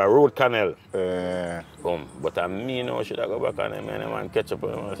him do a root canal. Boom. But me now should I go back on him and man catch up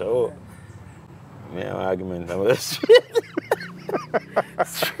on him and say, oh, me have an argument. I'm going straight.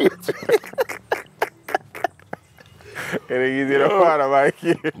 It's easy to find my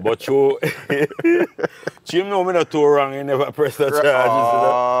kid. But you know me not too wrong, he never pressed the charges.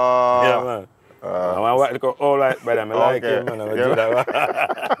 Yeah, man. I'm white look all right, but I like him, man. I'm do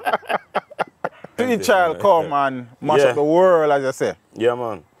that. Sweet Child come and mash up the world, as you say. Yeah,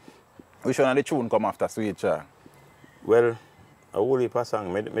 man. Which one of the tune come after Sweet Child? Well, a whole heap of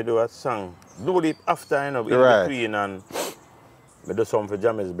song. Me do a song. Do a heap after, you know, in between, and me do some for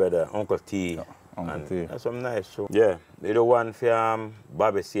Jammy's brother, Uncle T. Uncle T. That's some nice show. Yeah, they do one for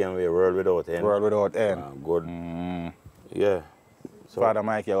Bobby same way, World Without End. World Without End. Good. Yeah. So, Father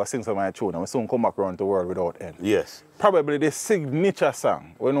Mikey, I was sing some of my tune and we soon come back around to World Without End. yes. Probably the signature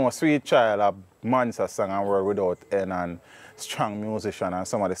song. We know Sweet Child, a monster song and World Without End and strong musician and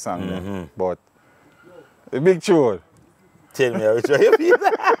some of the songs there. But the big tune. Tell me which way you feel.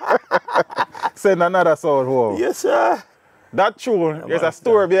 Send another sound home. Yes, sir. That tune, there's a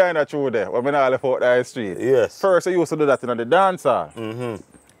story behind that tune there when I left out the street. Yes. First, I used to do that in the dance hall.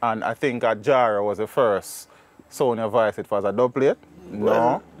 And I think a Jara was the first sound you voice it was a dub plate.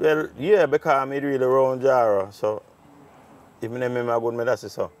 No. Well, yeah, because I made really around Jara, so even if I good, that's the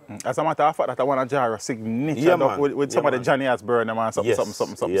song. As a matter of fact, that I want a Jara signature Yeah, dub with some of the Johnny Asburn them and something, Yes.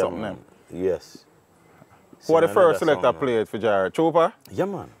 something. Yeah, Them. man. Yes. Who are the Sing first another selector song, man. played for Jara? Trooper? Yeah,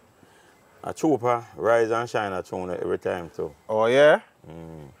 man. A trooper, rise and shine a tune every time, too. Oh, yeah?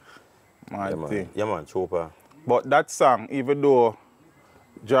 Yeah, My man. thing. Yeah, man, trooper. But that song, even though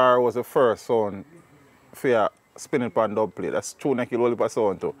Jara was the first sound for your spinning pan dub plate, that's true, Neki Lolipa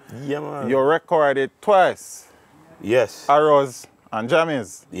sound too. Yeah, man. You recorded twice, Yes. Arrows and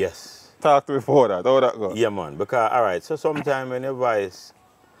Jammies. Yes. Talk to me before that, how that go? Yeah, man. Because, all right, so sometimes when you voice,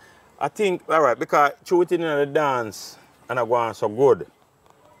 I think, all right, because shooting in the dance and I go on so good,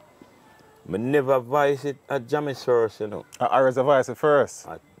 I never voice it at Jammy first, you know. Arrows the voice first.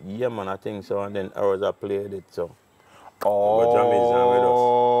 Yeah, man, I think so. And then Arrows I played it, so.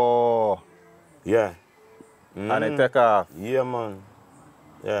 Oh. Yeah. And it take off. Yeah, man.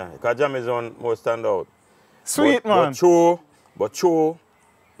 Yeah, because Jammy's on more stand out. Sweet, man. But true,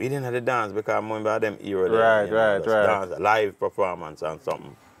 we didn't have the dance because I remember them era there. Right, you know, right. Dance, live performance and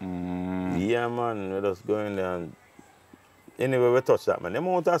something. Yeah, man, we just going there and anyway, we touch that, man. The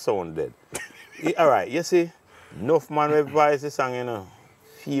amount of sound dead. All right, you see, enough man will voice the song, you know,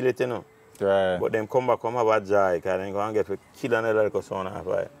 feel it, you know. Right. But then come back, come have a joy, because then go and get to kill another little sound half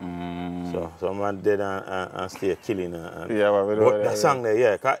right. So some man dead and stay killing. Yeah, but that song there,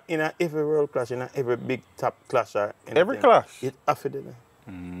 yeah, because in every world clash, in every big top clash, every clash? It affected it.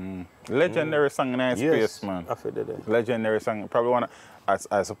 Legendary song in our space, man. Affected it. Legendary song. Probably one,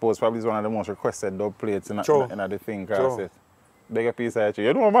 I suppose, probably is one of the most requested dub plates in the thing. True. Big a piece of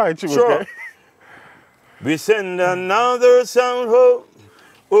you don't mind you, okay? We send another sound home.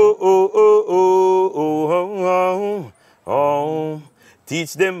 Oh, oh, oh, oh, oh, oh, oh, oh.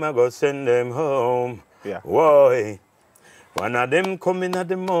 Teach them, I go send them home. Yeah. Why? One of them coming at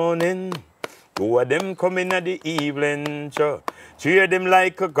the morning, two of them coming at the evening. Three of them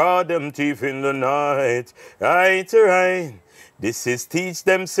like a goddamn thief in the night. Right. This is teach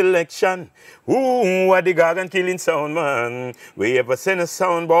them selection. Ooh, what the garden killing sound, man. We ever send a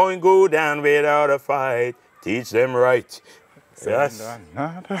sound boy and go down without a fight. Teach them right. Yes.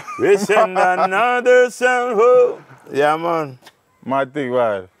 We send another sound home. Yeah, man. My thing,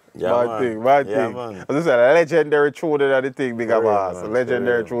 man. Yeah, my man. thing. Man. As I said, a legendary tune that the thing, big boss.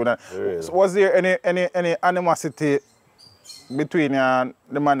 Legendary tune. So was there any animosity between you and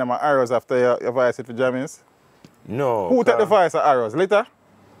the man and my Arrows after you voiced it for Jammies? No. Who took the voice of Arrows? Later?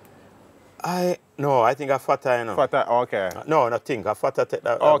 No, I think I Fata, you know. Fata, okay. No, I think I Fata take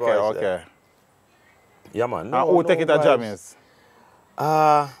that Okay, voice okay. there. Yeah, man. And who take it at Jammies?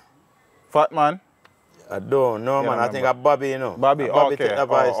 Fat man? I don't know, man. I think I Bobby, you know. Bobby, Bobby okay. take that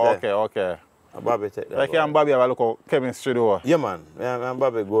voice there. Okay. Bobby take that Like voice. you and Bobby have a look at chemistry though. Yeah, man. Yeah, and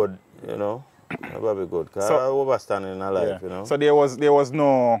Bobby good, you know. Bobby good. Because I overstand in our life, you know. So there was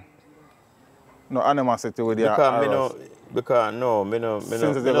no animosity with the Arrows? Because me no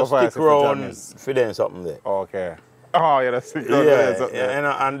stick around for them something there. Okay. Oh, yeah, that's stick around for them something there.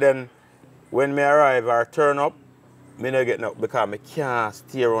 Yeah, and then when me arrive or turn up, me no get no because me can't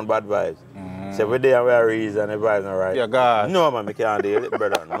stay around bad vibes. So every day I wear reason the vibes not right. Yeah, God. No, man, me can't deal it,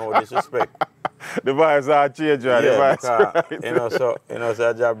 brother. No disrespect. The vibes are changing, Yeah, the vibes because, right. so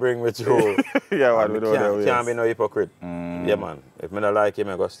I just bring me through. Yeah, man, we know them Can't ways. be no hypocrite. Yeah, man. If me not like him,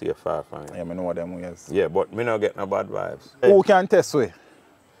 I go stay far from him. Yeah, me know them ways. Yeah, but me not get no bad vibes. Who can test we?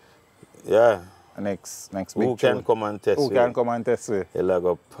 Yeah. Next big Who tune. can come and test Who can come and test we? He'll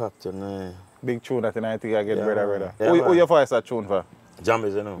go pop tonight. Big tune that I think I get Yeah, brother. man. Yeah, Who man. your voice that tune for?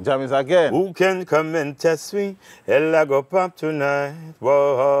 Jammies, you know. Jammies again. Who can come and test me? Hell, go pop tonight,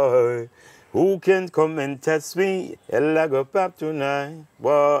 boy. Who can come and test me? Hell, go pop tonight,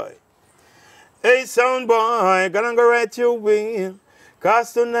 boy. Hey, sound boy, gonna go right your way.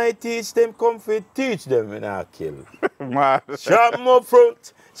 Cause tonight teach them comfort, teach them and I kill. Man. Sharpen up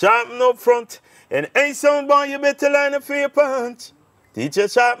front. And hey, sound boy, you better line up for your punch. Teacher,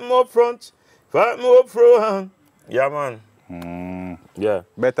 sharpen up front. Yeah, man. Yeah.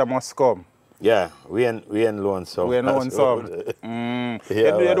 Better must come. Yeah, we ain't loan some. We ain't loan some. Yeah,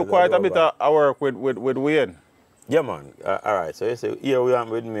 You do quite a bit of work with Wayne. Yeah, man. All right. So you say, here we are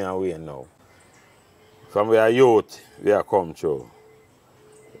with me and Wayne now. From where youth, we are come through.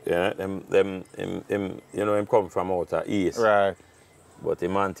 Yeah, you know, him come from out of east. Right. But the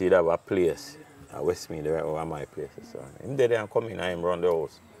man did have a place at Westmead, right over my place. So him there and come in and him run the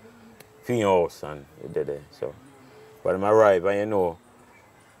house. Few house and he did there. So but him arrive and you know,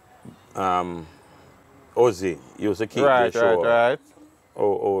 Ozzy used to keep the show. Right.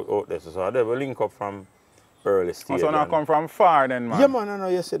 Oh, this. So I will link up from early stage. So now come from far then, man. Yeah, man, I know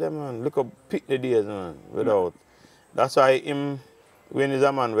you see them, man. Look up, pick the days, man, without. That's why him, when he's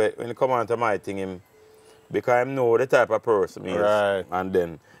a man, when he come on to my thing, him, because I know the type of person he is. Right. And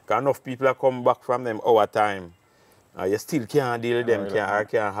then, because enough people have come back from them our time, you still can't deal with them,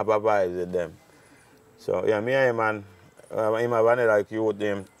 can't have a vibe with them. So, yeah, me and him, man, him have another like you with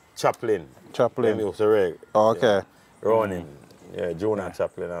them, Chaplin. Chaplin. Them used to reg. Oh, okay. Yeah, around him. Yeah, Jonah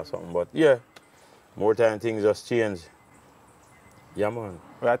Chaplin or something. But, yeah, more time things just change. Yeah, man.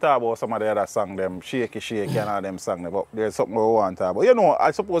 We talk about some of the other songs, them shaky and all them songs, but there's something we want to talk about. You know,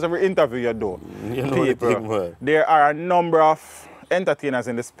 I suppose every interview you do, you know people, there are a number of entertainers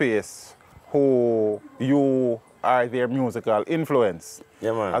in the space who you are their musical influence.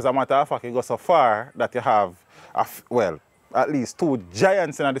 Yeah, man. As a matter of fact, it goes so far that you have, well, at least two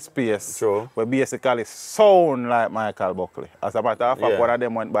giants in the space Sure. where basically sound like Michael Buckley. As a matter of fact, one of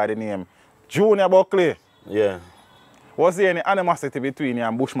them went by the name Junior Buckley. Yeah. Was there any animosity between you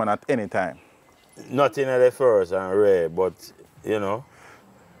and Bushman at any time? Nothing at the first and rare, but you know.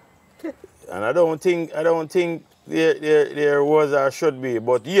 And I don't think there was or should be,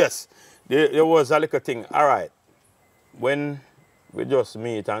 but yes, there was a little thing. All right. When we just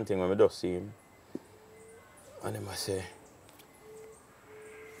meet and thing, when we just see him, and him I say,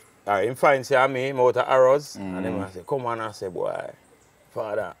 all right, him find say me, him out of arrows, and him I say, come on, I say, boy,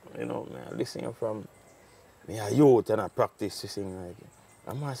 father, you know, man, listen from me a youth and I practice this thing like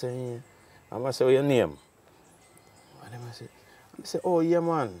I'm gonna say, what's your name? And then I say, oh yeah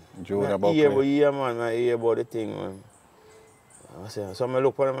man. Junior Buckley. Yeah man, I hear about the thing, man. I say, so I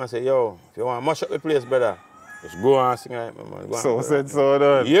look at him and say, yo, if you want to mash up the place, brother, just go and sing like me, man. So said so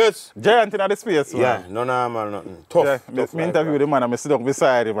done. Yes. Giant in the space, man. Yeah, no normal, nothing. Tough. Yeah, tough me interview the man and I sit down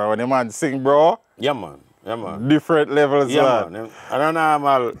beside him, and when the man sing, bro, Yeah man, yeah man. different levels, Yeah man. man, I don't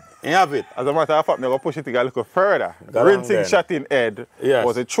normal. You have it. As a matter of fact, I'm going to push it a little further. Go Rinsing on, Shot in Head Yes.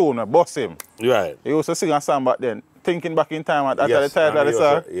 was a tune that bust him. Right. He used to sing a song back then, Thinking Back in Time at Yes, the title of the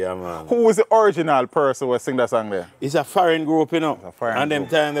song. yeah man. Who was the original person who sing that song there? It's a foreign group, you know. A foreign and them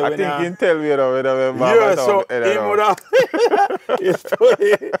group. time they I went think he tell me, you know, yeah, so him would have he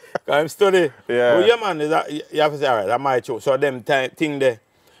study. I'm study. Yeah. But yeah, man, you have to say, all right, that's my choice. So them thing there.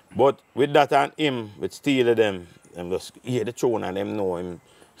 But with that and him, with Steele them just hear the tune and them know him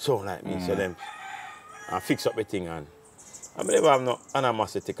sound like me. So them and fix up the thing and I believe I have no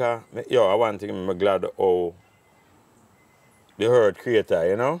animosity because I want to I'm glad how the herd creator,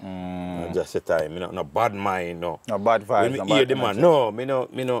 you know? And just the time, you know, no bad mind, no. No bad vibes. When me hear the man, no, me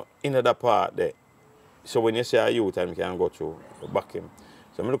no in that part there. So when you say a youth and can go through, back him.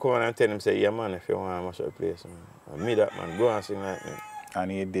 So I look over and tell him, say, yeah man, if you want to mash up the place, man. And me that man, go and sing like me.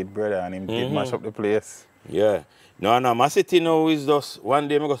 And he did, brother, and he did mash up the place. Yeah. No, my city now is just, one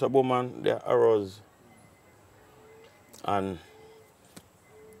day I go to a man, there are arrows. And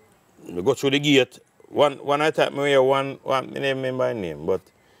we go through the gate. One I type me here, one name by name, but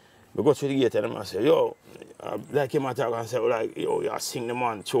we go through the gate and I say, yo, like him attack and say, like, yo, you sing the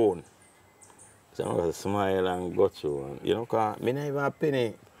man tune. So I'm going to smile and go through. And, you know, because I never even a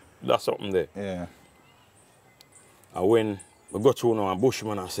penny, that's something there. Yeah. And when we go through now and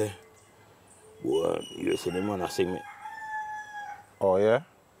Bushman, I say, boy, you see the man I sing me. Oh, yeah?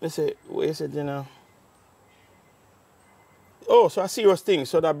 I say, what you said, you know? Oh, so a serious thing.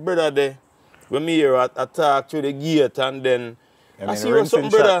 So that brother there, when me hear I talk through the gate and then I see something,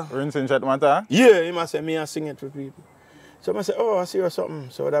 brother. Rinsing Shot matter? Yeah, he must say me and sing it for people. So I say, oh, I see something.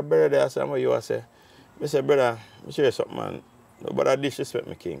 So that brother there, I say, what you say? I say, brother, I show you something, man. Nobody disrespect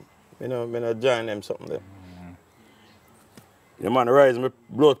me, king. You know, I not join them something there. The man rise, my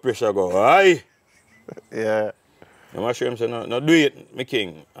blood pressure go, aye. Yeah. I'm show him say, no, do it, my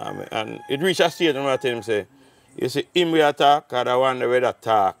king. And it reached a stage and I tell him, say, you see, him we attack, because I wonder where that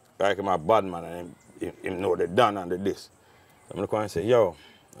talk, like him a bad man, and him know the done and the this. So I'm going to come and say, yo,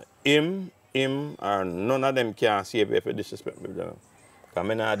 him, or none of them can save you if you disrespect me. Because I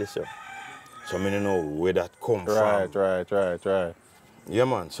not this, yo. So I don't know where that come from. Right. Yeah,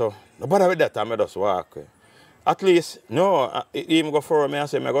 man. So, no bother with that, I just walk. At least, no, him go for me and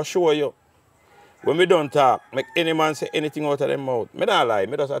say, I go show you. When we don't talk, make any man say anything out of them mouth. I don't lie, I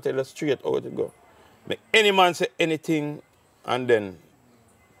just tell you straight how it go. Make any man say anything, and then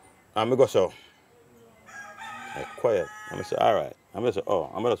I go so. Like, quiet. I say, all right. I say, oh,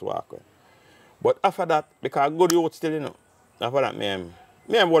 I'm just walk away. But after that, because I go to youth still, you know, after that, me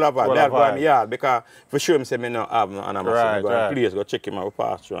will have a go in my yard, because for sure, I say, me no have no animals. Right, so I go and place, go check him out,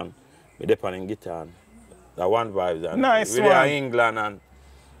 pass through, and I depend on guitar. That one vibes. And nice we one. in England, and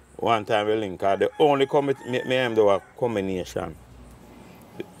one time we link, the only me do a combination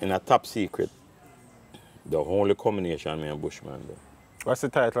in a top secret. The only combination me and Bushman do. What's the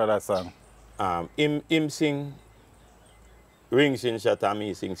title of that song? Him sing Ring Sing Shot and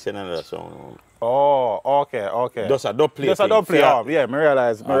me sing Send Another Song. Oh, okay. Just a dub play. Just a dub play, yeah, I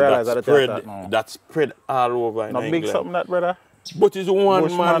realize that spread all over in England. Big something that, brother? But it's one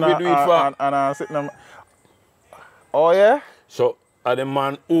Bushman man we do it for. And sitting them. Oh, yeah? So, the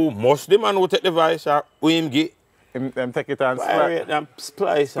man who take the voice, who him get. Him take it and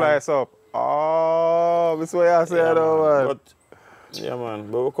splice. Splice up. Oh, that's what I said, man. But, yeah,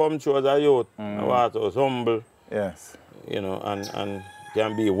 man. But we come through as a youth. I want us humble. Yes. You know, and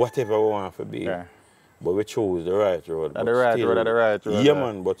can be whatever we want to be. Yeah. But we chose the right road. The right road. Yeah,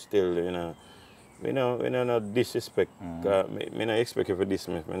 man, but still, you know, we no disrespect. Me no expect you for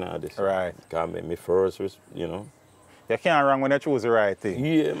dismiss, me not this. Right. Because me first, you know. You can't wrong when you choose the right thing.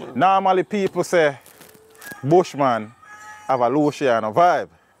 Yeah, man. Normally people say Bushman have a Luciano vibe.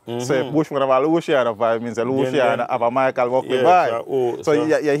 So if Bushman have a Luciano vibe means a Luciano have a Michael Buckley vibe. So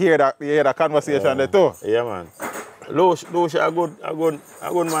you hear that conversation there too. Yeah, man. Lucia a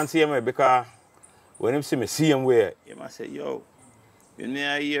good man same way, because when him see me same way, he must say, yo, you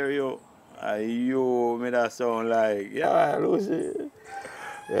never hear yo, me that sound like, yeah, Lucia.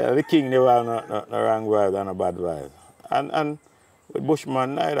 Yeah, the king never have no wrong vibe and no bad vibe. And with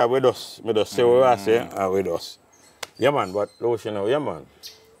Bushman neither, we just say what I say, and we just. Yeah, man, but Lucia now, yeah, man.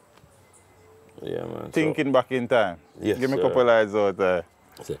 Yeah, man. Thinking back in time. Yes, give me a couple lines out there.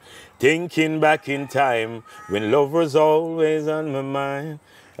 Thinking back in time, when love was always on my mind,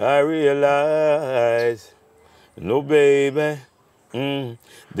 I realized, no baby,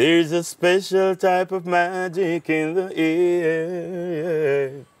 there's a special type of magic in the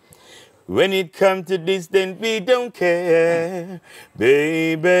air. When it comes to this, then we don't care.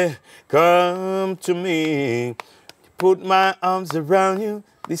 Baby, come to me, put my arms around you,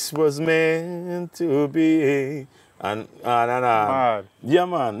 this was meant to be. And yeah,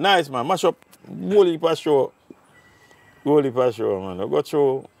 man, nice, man. Mash up, whole heap of show. Whole heap of show, man. I go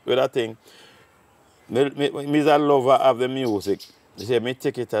through with that thing. Me is a lover of the music. You say, me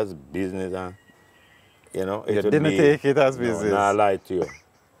take it as business, and, you know. You didn't take it as business. No, I lie to you.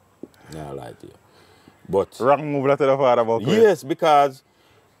 But wrong move to the father, Buckley. Yes, because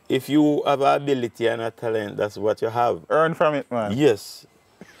if you have an ability and a talent, that's what you have. Earn from it, man. Yes.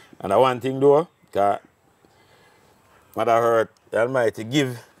 And one thing, though, because Mother heard the Almighty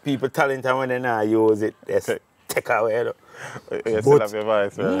give people talent, and when they not use it, they take away. You still have your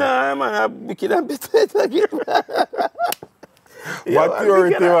voice, right? Nah, man, I'm wicked and better again.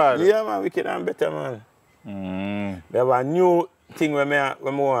 Maturity, man. Yeah, man, wicked and better, man. There was a new thing when I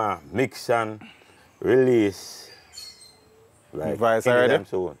want to mix and release. Like, voice already?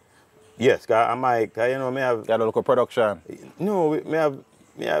 Soon. Yes, because I might, you know, me have... You have a local production? No, me have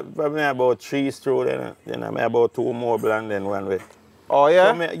probably about 3 through, then I have about 2 more blend then one way. Oh,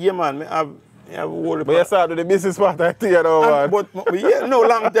 yeah? So yeah, man, me have whole... But you started the business part, I think, you know, man. But, yeah, no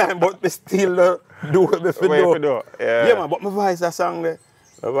long time, but we still do what we do. Yeah, man, but my voice, that song there,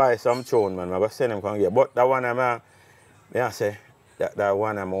 my voice, some tune, man, I was sending him from here. But that one, I say, that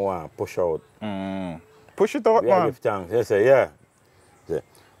one I want to push out. Push it out, man. Give thanks. They say, yeah. Say,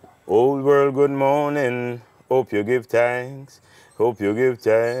 old world, good morning. Hope you give thanks. Hope you give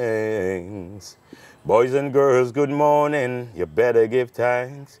thanks. Boys and girls, good morning. You better give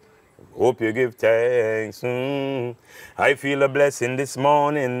thanks. Hope you give thanks. I feel a blessing this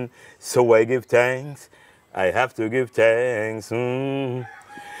morning, so I give thanks. I have to give thanks. So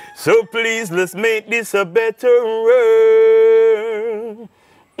please, let's make this a better world.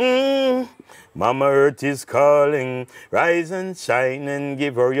 Mama Earth is calling, rise and shine and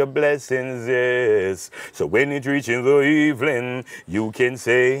give her your blessings, yes. So when it reaches the evening, you can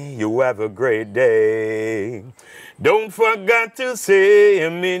say you have a great day. Don't forget to say a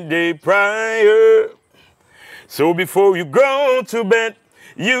midday prayer. So before you go to bed,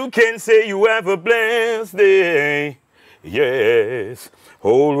 you can say you have a blessed day, yes.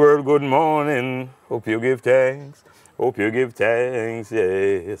 Whole world, good morning. Hope you give thanks. Hope you give thanks,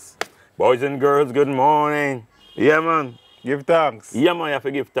 yes. Boys and girls, good morning. Yeah, man. Give thanks. Yeah, man, you have to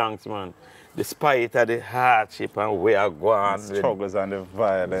give thanks, man. despite of the hardship and where I go on. Struggles and the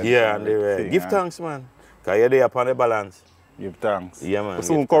violence. Yeah, and the give thanks, man. Because you're there upon the balance. Give thanks. Yeah, man. We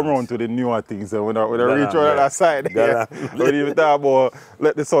soon come round to the newer things and when I reach on that side. Yeah. When you talk about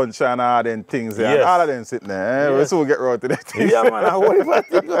let the sun shine and all them things there. Yes. And all of them sitting there. Yes. We soon get round to that thing. Yeah, man. I hold it.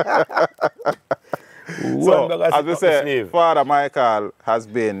 So, as we say, Father Michael has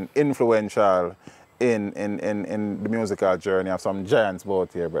been influential in the musical journey of some giants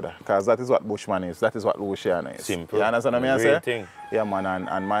both here, brother. Because that is what Bushman is, that is what Luciano is. Simple. You understand what I say? Thing. Yeah, man,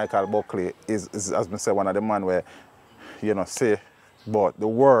 and Michael Buckley is, as I say, one of the men where, you know, say, but the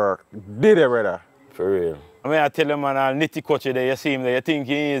work did it, brother. For real. I mean, I tell you, man, I'll nitty coach there, you see him there, you think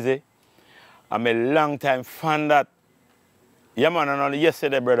he easy. I'm a long time fan that. Yeah, man, and only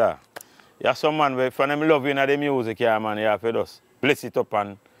yesterday, brother. Yeah, some man, where from them loving the music, yeah, man, you have to just bless it up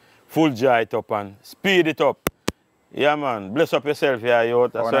and full joy it up and speed it up. Yeah, man, bless up yourself, yeah, yo,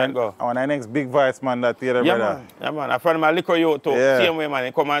 that's where I go. I want the next big voice, man, that here, yeah, brother. Man. Yeah, man, I find my liquor yo too, yeah. Same way, man,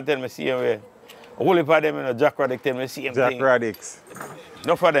 he come and tell me same way. A whole heap of them, you know, Jack Raddick tell me same Jack thing. Raddick.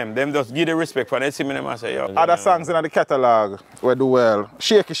 Not for them just give the respect for them, see me and say, yo. Other songs in the catalogue we do well.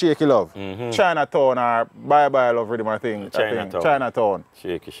 Shaky, Shaky Love. Chinatown or Bye Bye Love Rhythm, I think. Chinatown.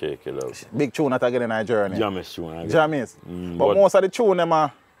 Shaky, Shaky Love. Big tune that again in our journey. Jammies tune again. Jammies. But most of the tune them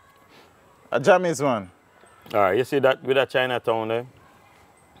are Jammies, man. Alright, you see that with that Chinatown there?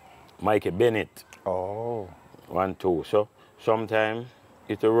 Mikey Bennett. Oh. 1, 2. So sometimes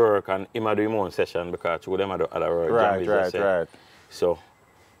it will work and him do his own session because two of them are the other work. Right. So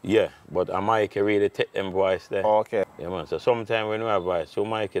yeah, but Mikey really take them voice there. Okay. Yeah, man. So sometimes when we have voice, so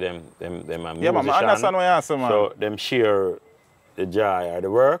Mikey them are musician. Yeah, man, I understand what you're saying, man. So them share the joy or the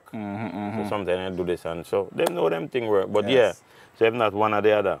work. So sometimes I do this and so them know them thing work. But yeah, so if not one or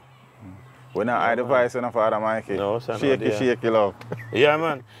the other. We're not hide the voice enough for Father Mikey. No, son. Shaky, Shaky Love. Yeah,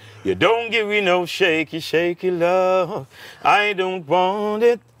 man. You don't give me no shaky, shaky love. I don't want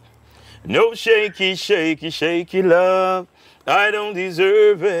it. No shaky, shaky, shaky love. I don't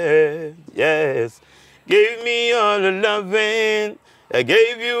deserve it. Yes. Gave me all the loving. I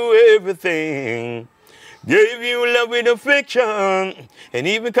gave you everything. Gave you love with affection. And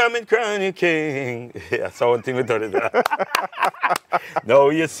even coming crying king. That's one thing we thought of that. Now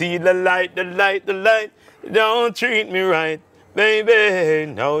you see the light, the light, the light. Don't treat me right,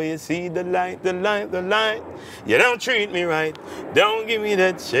 baby. Now you see the light, the light, the light. You don't treat me right. Don't give me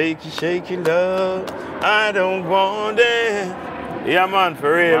that shaky, shaky love. I don't want it. Yeah, man,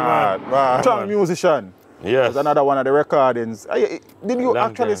 for real, man. Strong musician. Yes. That's another one of the recordings. Did you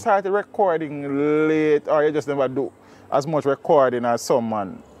Long actually time. start recording late or you just never do as much recording as some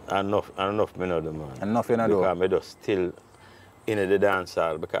man? Enough me know the man. Enough you know do? Because I just still in the dance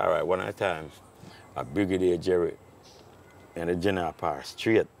hall. Because, all right, one at a time, a Brigadier Jerry and the General Park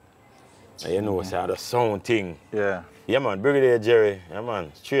straight. And you know, it's the sound thing. Yeah. Yeah, man, Brigadier Jerry, yeah,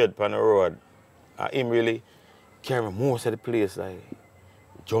 man, straight on the road. Him really carry most of the place, like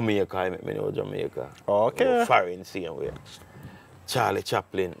Jamaica, I make me know Jamaica. Okay. Foreign, same way. Charlie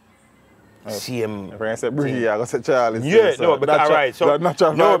Chaplin, same. If I say Brigadier, I go say Charlie. Yeah, no, because, all right, so,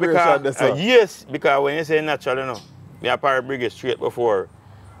 natural no, because, vibration, yes, because when you say natural, you know, me a Pirate Brigade straight before,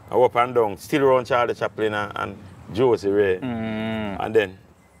 I up and down, still around Charlie Chaplin and Josie Ray. And then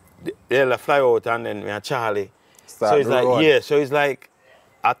they'll fly out and then me and Charlie. So it's like, yeah, so it's like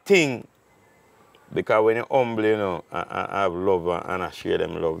a thing. Because when you're humble, you know, I have love and I share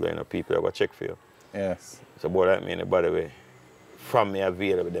them love, you know, people are going to check for you. Yes. So boy that mean, by the way, from me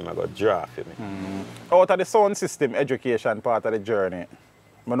available, them I got draw for me. Out of the sound system education part of the journey,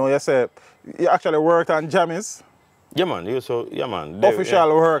 I know you say you actually worked on jammies. Yeah, man. Yeah, man.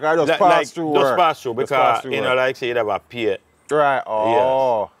 Official work, I just pass through work. Just pass through because, you know, like say you have a peer. Right,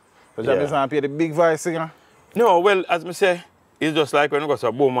 oh. Yes. So jammies not pay the big voice singer? No, well, as me say, it's just like when you go to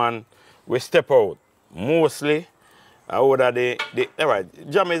a boom and we step out. Mostly, all right,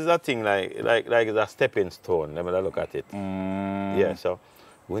 jam is a thing like it's a stepping stone. Let me look at it. Yeah, so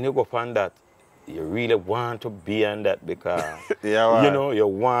when you go up on that, you really want to be on that because yeah, you know you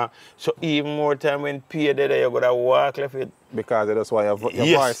want. So even more time when peer there, you're gonna walk left it. Because that's why your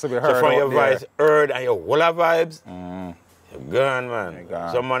yes. voice to be heard. So from your there. voice heard and your whole vibes, you're gone, man. You're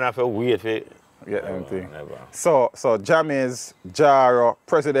gone. Someone have to wait for it. Yeah, anything. So Jammies, Jaro,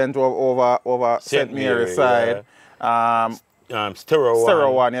 president over St. Mary's side. Yeah.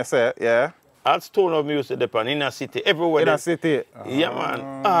 Stereo one, you say, yeah. All Stone of music depend in a city, everywhere. In a city. Yeah,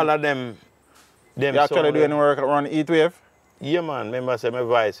 man. All of them. You actually doing work around Heatwave? Yeah, man. Remember, I said my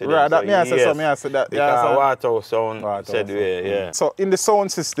voice. Right, that me I say that. Because Water Sound said, yeah. So in the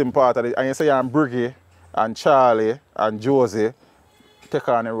sound system part of it, and you say you're Briggy and Charlie and Josie take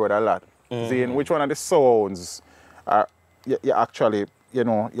on the road a lot. Zane, which one of the sounds you actually, you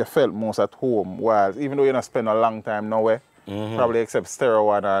know, you felt most at home? While even though you not spend a long time nowhere, probably except Stereo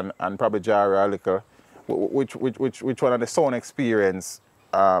One and probably Jara a little, which one of the sound experience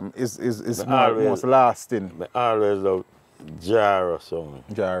is most lasting? I always love Jara song.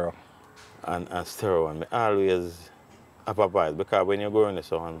 Jara. And Stereo One. I always have a vibe because when you go in the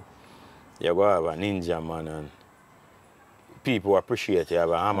song, you go have a ninja man and people appreciate you have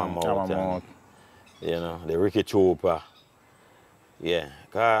a hammer mouth. You know, the Ricky Chopper. Yeah.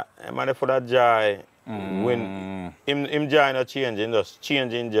 Because man for that joy, when him joy not changing, just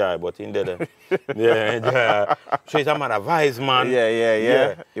changing joy, but in the yeah. So it's a man of wise man.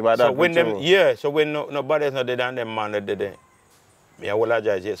 Yeah. So when them so when nobody's not dead and them man are dead. Yeah, well,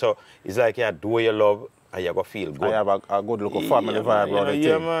 so it's like you do what you love and you go feel good. I have a good look of family vibe around the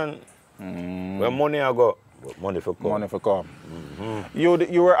yeah, thing. Man. Where money I go, but money for come. Money for come.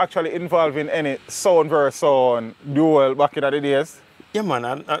 You were actually involved in any sound versus sound duel back in the days? Yeah, man,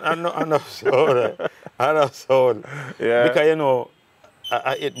 I know sound. I know sound. Yeah. Because, you know,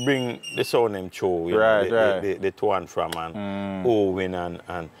 it bring the sound name show, you right. know, the to and from and Owen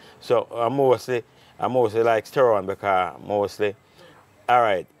and so I mostly like Stereo One because mostly, all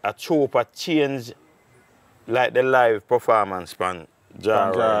right, a Chopper change like the live performance from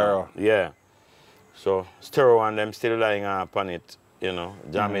Jara. Yeah. So Stereo One them still lying upon it, you know.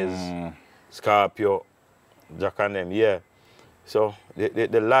 Jammies, Scorpio, Jack and them, yeah. So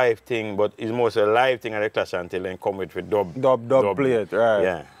the live thing, but it's most a live thing at the clash until then come with dub plate, right.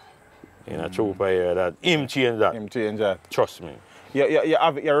 Yeah. You know, Chopper here that him change that. Him change that. Trust me.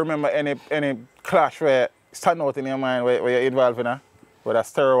 You remember any clash where stand out in your mind where you're involved in whether a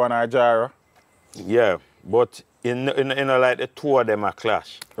Stereo One or Jara? Yeah, but in like the two of them a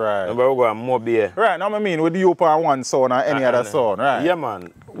clash. Right. Remember we go and Mobile. Right, now I mean with you on one sound or any other sound, right? Yeah,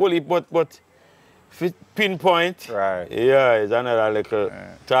 man. Well, but if pinpoint, right. Yeah, it's another little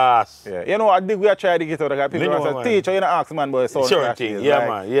task. Yeah. You know, I think we are trying to get out of people say, teacher, you know, ask man about sound sure thing, yeah, right?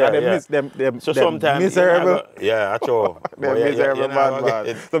 man, yeah. And they miss them so sometimes miserable. Yeah, that's all. They're miserable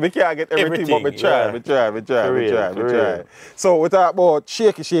man. So we can't get everything, but we try. So we talk about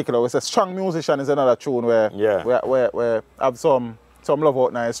Shaky though. It's a strong musician is another tune where we have some love out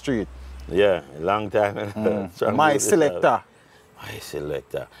in the street. Yeah, a long time. My selector. My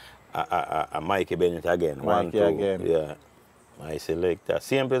selector. Mikey Bennett again. Mikey again. Yeah. My selector.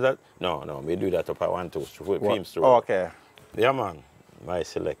 Same place that? No, we do that up at 1, 2, 3. Oh, okay. Yeah, man. My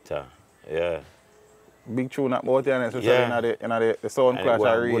selector. Yeah. Big tune up about there, especially in the sound clash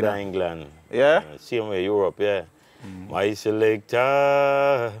arena. Good England. Yeah? Same way Europe, yeah. My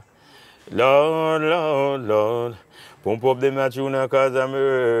selector. Lord. Pump up the matuna cause I'm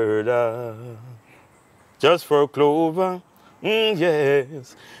murder. Just for Clover.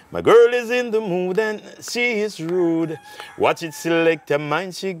 Yes, my girl is in the mood and she is rude. Watch it select her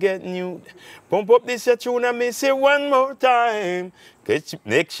mind, she get nude. Pump up this tune and me say one more time.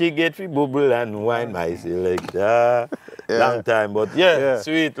 Make she get free bubble and wine, my selector. Long time, but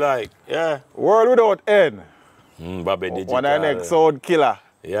sweet like, World without end. Bobby Digital. One of the next sound killer.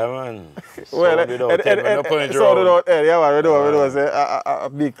 Yeah, man. Sound without end, yeah, man. We do say a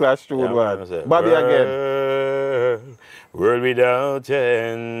big clash tune, man. Bobby again. World without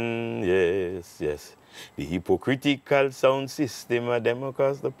end, yes. The hypocritical sound system of them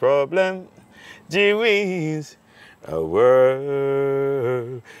cause the problem. Gee whiz, a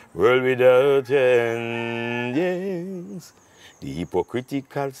world without end, yes. The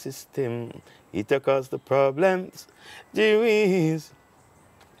hypocritical system, it cause the problems. Gee whiz.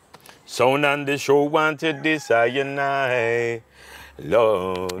 Sound on the show wanted this, I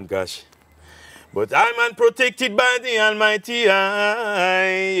Lord gosh. But I'm unprotected by the Almighty,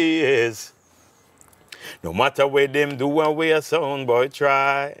 yes. No matter where them do or where a sound boy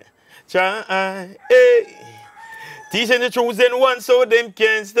try, hey. Teaching the truth then one so them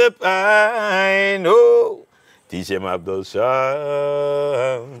can't step I know. Teach them Abdul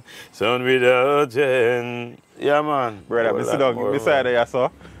Sound without end. Yeah, man. Brother, we sit down beside you, sir.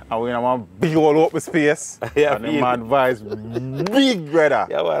 And we're going to have a big old open space. And the man voice big, brother.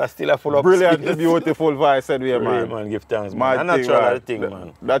 Yeah, well, I still have full of brilliant, beautiful voice, said we, man. Man, give thanks, man. And natural thing,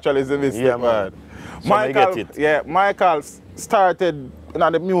 man. Natural is the mistake, man. So Michael started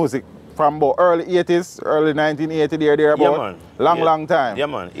the music from about early 80s, early 1980 there about. Yeah, man. Long time. Yeah,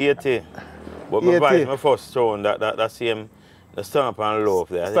 man. 80. But my voice, my first tone, that same, the stamp and love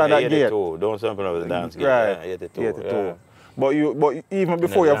there. Stand that 82. Don't stamp on the dance gate. Right. Yeah, 82. 82. Yeah. But even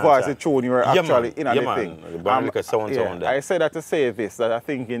before your voice is tune, you were actually in the thing. I said that to say this, that I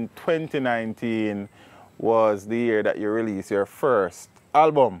think in 2019 was the year that you released your first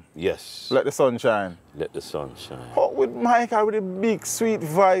album, Yes. Let the Sun Shine. Let the sun shine. How with Michael with a big sweet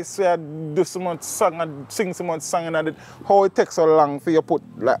voice, where do so much song and sing so much song and that, how it takes so long for you put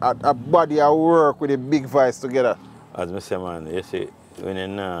like a body of work with a big voice together? As I say, man, you see, when you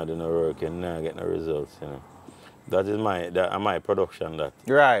not do no work, you not get no results, you know. That is my production, that.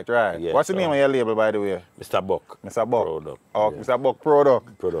 Right, right. Yeah, What's the name of your label, by the way? Mr. Buck. Mr. Buck. Product. Oh, Yeah. Mr. Buck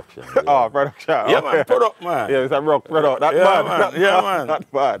Product. Production. Oh, production. Yeah, Okay. man, product, man. Yeah, Mr. Buck Product. Not Yeah, bad. man. Not Yeah, bad. man.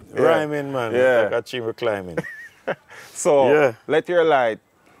 Not bad. Yeah. Rhyming, man. Yeah. Like achieve climbing. So, Yeah. Let Your Light,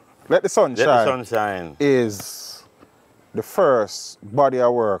 Let the Sun Let Shine the sun shine. is the first body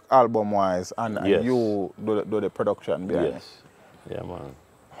of work, album-wise, and Yes. you do the production behind it. Yes. Yeah, man.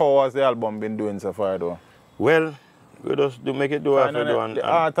 How has the album been doing so far, though? Well, we just do make it do after do The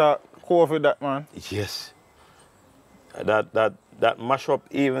art of COVID, that, man. yes. That mash up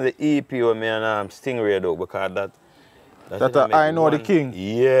even the EP with me and Stingray though, because that I Know the King.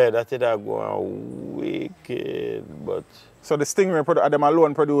 Yeah, that it a go on wicked, but So the Stingray, them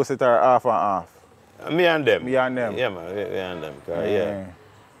alone produce it or half and half? me and them. Me and them. Yeah, man, we and them.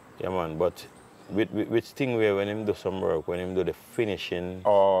 Yeah, man. But with Stingray, when him do some work, when him do the finishing,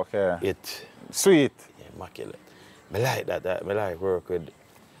 Oh, okay. it Sweet immaculate. Me like that. Me like work with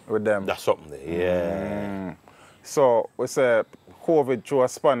them. that's something there. Yeah. So we say COVID threw a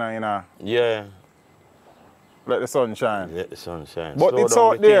spanner in a Yeah. Let the Sun Shine. Let the sun shine. But Slow it's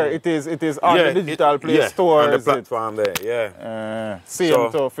down out the there. thing. It is on the digital play yeah, stores. on the platform there. Yeah. Same So,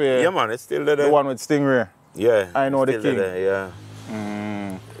 stuff yeah, man, it's still there. the one with Stingray. Yeah. I Know the it's still King. there,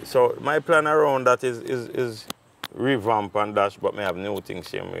 yeah. So my plan around that is revamp and dash, but me have new things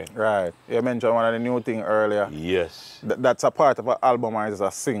same way. Right. You mentioned one of the new thing earlier. Yes. That's a part of an album or is it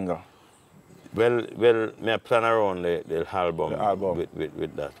a single? Well, me plan around the album. The album.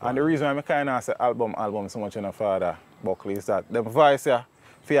 With that. And the reason I kind of say album so much in a father, Buckley, is that the voice here,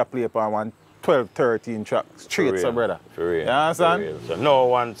 for you play upon one 12, 13 tracks straight, so brother. For real. You understand? For real. So no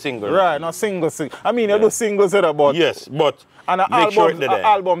one single. Right, no single. I mean, you do singles here, but... Yes, but And the make sure it's there.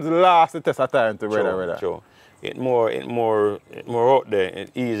 albums last the test of time to brother. Sure. It more out there.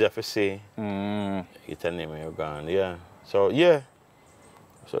 It's easier to see. It's a name you're gone. Yeah. So yeah.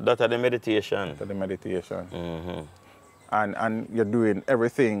 So that's the meditation. To the meditation. And you're doing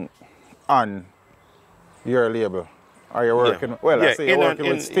everything on your label. Are you working? Well, I say you're working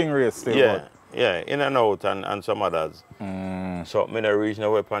with Stingray still. Yeah, yeah, in and out and some others. So I'm not reaching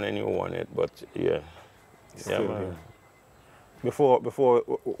a weapon a new one yet, but yeah. Still, Yeah, man. Before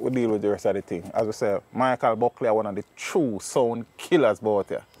we deal with the rest of the thing, as we say, Michael Buckley are one of the true sound killers out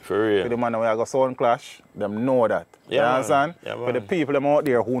here. For real. For the man who got sound clash, them know that. Yeah, you man. understand? Yeah, For the man. people them out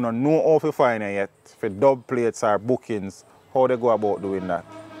there who don't know how to find it yet, for dub plates or bookings, how they go about doing that?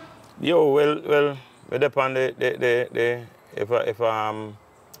 Yo, well, we depend if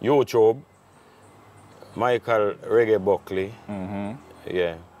YouTube, Michael Reggae Buckley.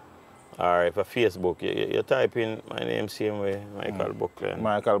 Yeah. Or if a Facebook, you type in my name same way, Michael Buckley.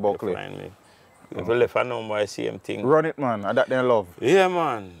 Michael Buckley. You find me. If you left a number, same thing. Run it, man. And that they love. Yeah,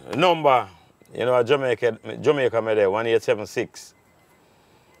 man. Number, you know, Jamaica me there, 1876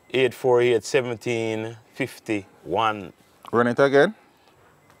 848 1751. Run it again.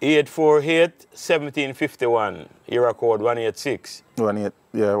 848 1751. Era code 186.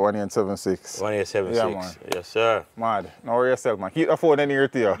 1876. 1876. Yeah, man. Yes, sir. Mad. Now worry yourself, man. Keep the phone in your ear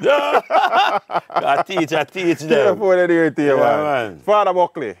to you. I teach Keep the them. phone in your ear to you, Yeah, man. man. Father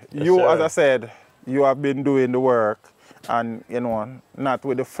Buckley, you, sir. as I said, you have been doing the work and, you know, not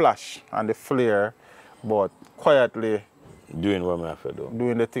with the flash and the flare, but quietly Doing what I have to do.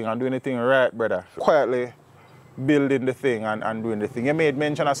 doing the thing and doing the thing right, brother. Quietly building the thing and doing the thing. You made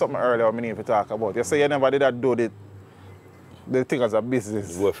mention of something earlier we need to talk about. You say you never did that do the thing as a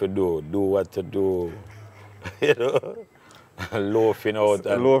business. What to do what to do. You know? Loafing out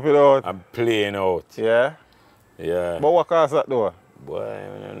and playing out. Yeah? Yeah. But what cause that though? Boy,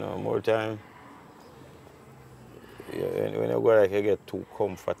 I don't know, more time. Yeah, when you go like you get too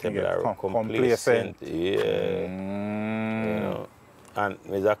comfortable You get or complacent. complacent. Yeah. You know. And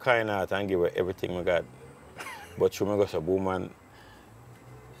it's a kind heart and give away everything I got. But you go so boom and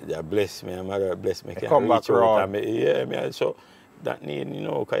they bless me, and my God bless me. Come back around. So that need, you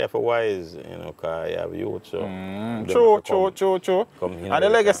know, because you have a wise, you know, because you have youth. So True. come here And the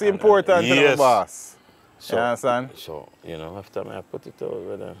legacy important to the boss. So, you understand? So, you know, after I put it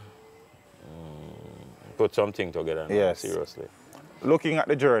over put something together now, Yes. seriously. Looking at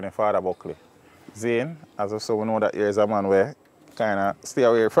the journey, Father Buckley, Zane, as also we know that here is a man where kind of stay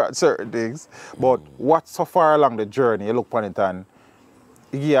away from certain things, but what so far along the journey, you look upon it and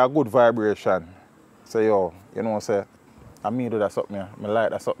you give a good vibration. So, yo, you know, say, And me do that something, yeah. I like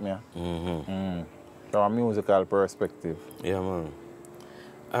that something, yeah. From a musical perspective. Yeah, man.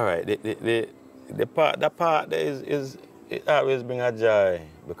 All right, that part there is it always bring a joy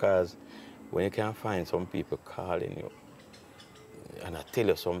because when you can find some people calling you and I tell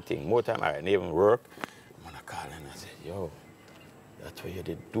you something, more time I didn't even work, I'm gonna call and I say, yo, that's what you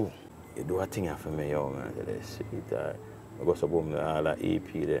did do. You do a thing for me, yo, man. I say, sweetheart. I go suppose all that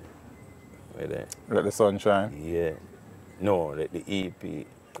EP there. Let the sun shine. Yeah. No, the EP.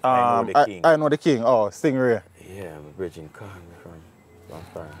 I know the king. I know the king. Oh, Stingray. Yeah, I'm Bridging Khan from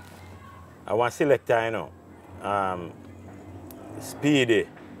far. I want selector, you know. Speedy.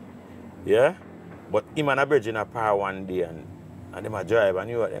 Yeah? But him and a Bridging a par one day and them a drive and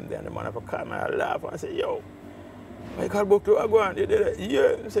you know them there and the man have a call me and laugh and say, yo, Michael Buckley, I go on.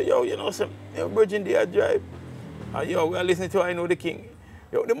 Yeah. I say, yo, you know, Bridging day a drive. And yo, we are listening to I Know the King.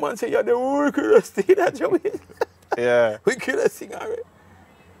 Yo, the man say, you're the wickedest thing that you is. Yeah. Wickedest thing already.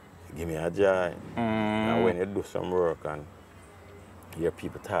 Give me a joy. And when you do some work and hear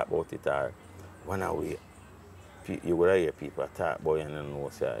people talk about it or one away, you will hear people talk about it and you know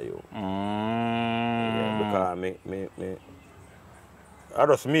say you. Yeah, because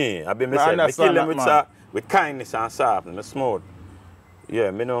that's me. I've been saying, I kill them with kindness and softness, me smooth.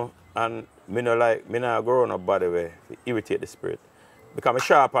 Yeah, me know, and me know like, me not go on a body way to irritate the spirit. Because I'm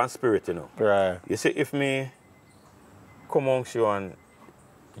sharp and spirit, you know. Right. You see, if me come amongst you and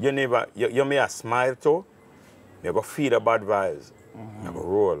you never, you may have smile too, you go feed the bad vibes, you go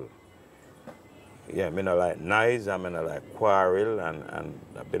roll. Yeah, me not like nice, and me not like quarrel, and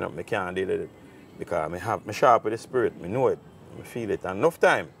I can't deal with it. Because me sharp with the spirit, me know it, me feel it. And enough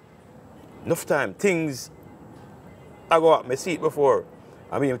time, things, I go up, me see it before.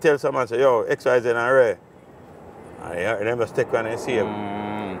 I mean, you tell someone, say, yo, X, Y, Z, and Ray. And them just take one and see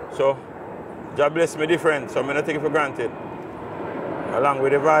him. So, God bless me different, so I'm not take it for granted. Along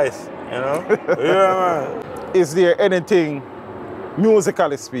with the voice, you know? Yeah, man. Is there anything,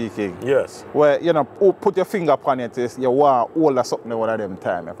 musically speaking, yes, where, you know, put your finger upon it, is you want all of something one of them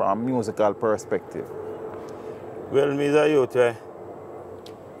time, from a musical perspective? Well, me as a youth,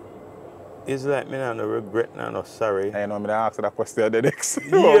 it's like me no regret, no sorry. I know, I'm going to ask that question the next.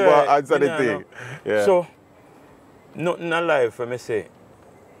 Yeah, answer the thing. Yeah. So, nothing alive for me say.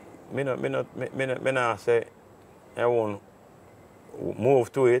 Me not say I won't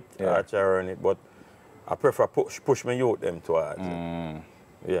move to it or try to run it, but I prefer push my youth them towards it.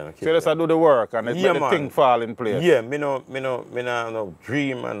 Yeah, so let's do the work and let the thing fall in place. Yeah, me no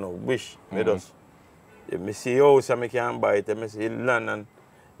dream and no wish. Me just, if me see house and me can buy it, me see land and,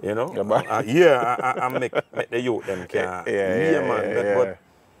 you know. I make the youth them can. Man. But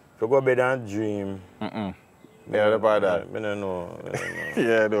if you go bed and dream. Yeah, about that. I don't know.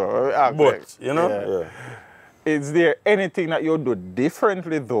 Yeah, no. But, you know? Yeah. Is there anything that you do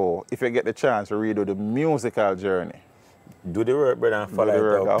differently, though, if you get the chance to redo the musical journey? Do the work, brother, and follow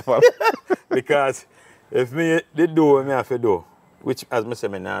it up. Because if me did do what I have to do, which, as I say,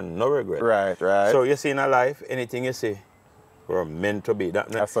 I no regret. Right. So, you see in a life, anything you say, we're meant to be.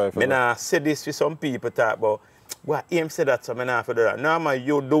 That's right. I say this to some people, talk about, well, him said that, so I have to do that. No, man,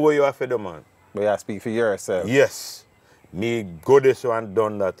 you do what you have to do, man. But you have to speak for yourself. Yes. Me go this one,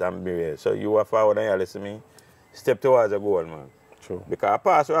 done that, and be real. So you are forward and you listen to me. Step towards the goal, man. True.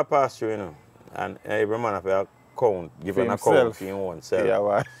 Because I pass through, you know. And every man have a account, give an account for your own self. Yeah,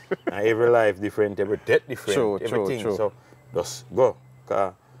 right. And every life different, every death different, everything. True. So just go.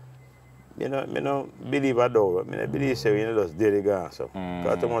 Because I don't believe I do. I believe so you just did it gone. So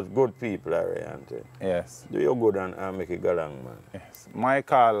because too much good people are around. Yes. Do your good and make it go along, man. Yes.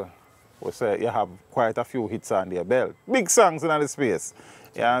 Michael will say you have quite a few hits on your belt. Big songs in the space.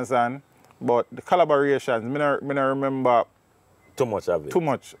 You understand? But the collaborations, I don't remember too much of it. Too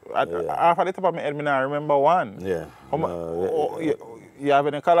much. Off at the top of my head, I don't remember one. Yeah. You have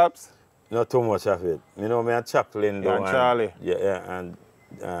any collabs? Not too much of it. You know, me and Chaplin. And Charlie. Yeah, and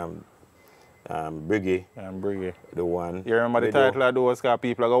Briggy. And Briggy. The one. You remember the title of those because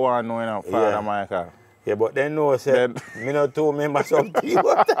people go on knowing now, Father Michael. Yeah, but they know, said, me not to remember something.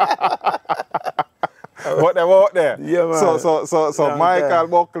 What they out there? Yeah, man. So Michael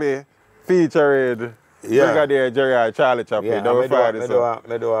Buckley featuring Brigadier Jerry Charlie Chaplin. Yeah,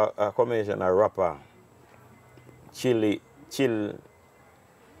 I do a combination, a rapper. Chill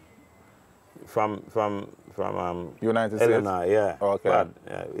from United States. Illinois, yeah. Okay. But,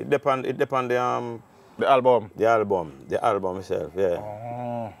 it depend the album. The album itself, yeah.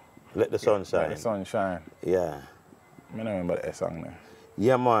 Oh. Let the sun shine. Let the sun shine. Yeah. I don't remember that song there.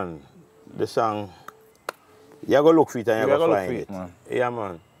 Yeah, man. The song. You go look for it and you go find it. Man. Yeah,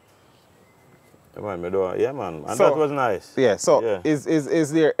 man. Yeah, man. And So, that was nice. Yeah, so Yeah.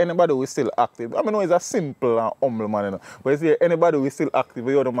 is there anybody who is still active? I mean, no, he's a simple and humble man, you know. But is there anybody who is still active?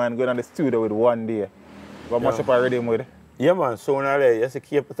 You don't mind going on the studio with one day? Go mash up a rhythm with? Yeah, man. Sooner or later, you have to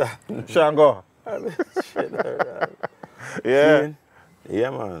keep it up. Shango. Yeah. Yeah,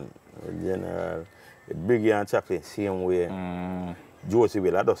 man. General. Biggie and Chocolate, same way. Josie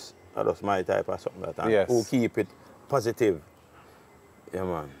Will, that's my type of something like that. Yes. Who keep it positive. Yeah,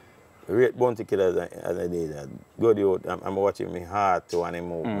 man. Rate Bounty Killers as I did that. Good youth. I'm watching me hard to any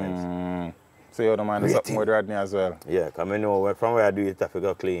movements. So you don't mind something with Rodney as well? Yeah, because I know from where I do it, I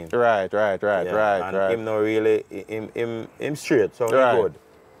figure clean. Right. And him no really, him straight, so good.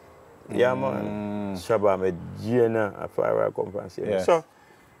 Yeah, man. Shabba, me Gina, as far as I come from. Yes. So,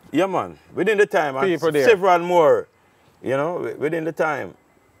 yeah, man, within the time, and several more, you know, within the time.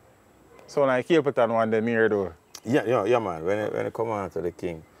 So like Capleton one day near though? Yeah, man, when it come on to the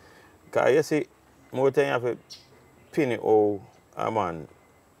king. Because you see, more time you have to pin it all, man,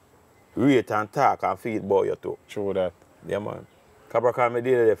 rate and talk and feed about you too. True that. Yeah, man. Cabra me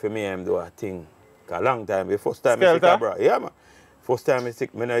did it for me and do a thing. Cause long time, the first time I see Cabra. Yeah, man. First time I see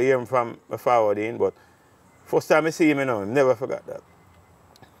him, I don't hear him from forward in, but first time I see him, I never forgot that.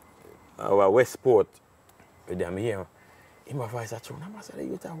 Our Westport, with them here, him a voice at tune. I said,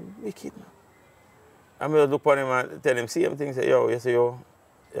 you're wicked, man. I'm going to look on him and tell him, see him thing, say, yo, you say, yo,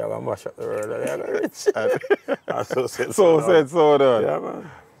 you're going to mash up the world, you're going to rich. And so said so done. Yeah,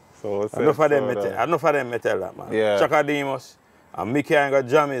 man. So said enough of them me tell that, man. Yeah. Chaka Demos, and Mickey ain't got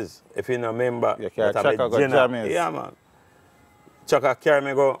jammies, if you don't remember. Yeah, Chaka got jammies. Yeah, man. Chaka carry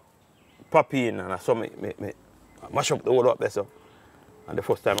me go pop in, and I saw me mash up the whole up there, so. And the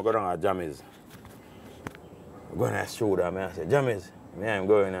first time I go down at jammies, I go in that shoulder, man, I say, jammies, me I'm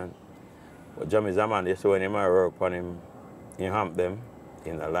going on. But jammies, a man, they saw when him work on him, he hump them,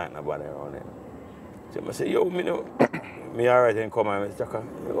 in the light nobody around him. So I say, yo, me know, me alright and come and Chaka,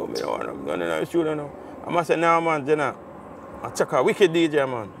 yo, me know, I'm going in the studio now. I say, nah, man, Jenna, Chaka, wicked DJ,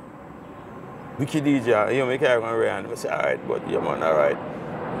 man. Wicked DJ, you know, me carry on around. I say, alright, but yeah, man, alright.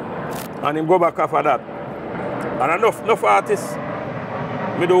 And him go back after that. And enough artists,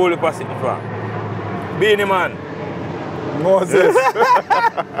 me do only pass it for. Beanie Man. Moses.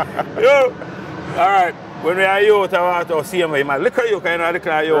 Yo, alright, when we are youth, I want to see him, he might lick at you, kind of lick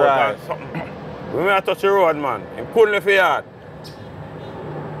at you, or something. When we are touch the road, man, he couldn't lift your yard.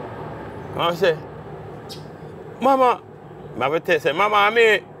 And I say, Mama, I say, Mama, I'm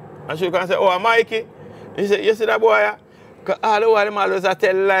me. And she can say, oh, I'm Mikey. He said, you see that boy? Because all the while, man, was a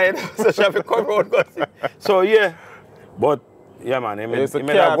tell lie. So she have to come road. So, yeah. But, yeah, man, he made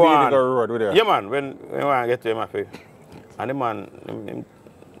that go on. Road with yeah, man, when I want to get to him, I feel. And the man,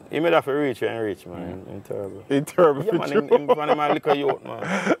 he made that for reach, man. In terrible. In terrible. Yeah, man, him look at you,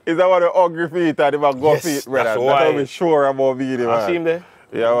 man. Is that what the hungry feet and the man go feet, brother? That's why. I'm sure about being man. I see him there?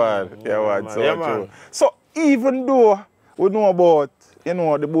 Yeah, man. So yeah, true. man. So, even though we know about, you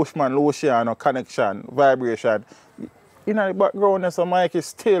know, the Bushman lotion or connection, vibration, in the background, there's some Mike is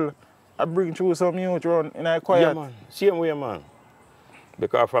still bring through some youth around in a quiet. Yeah, man. Same way, man.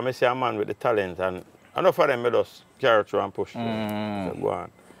 Because from me see a man with the talent, and enough of them made us carry through and push through. So go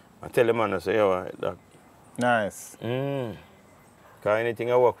on. I tell the man, I say, yo, that. Nice. Because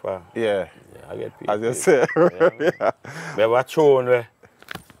anything I work for, yeah, I get paid. as you say. Yeah. But what shown where,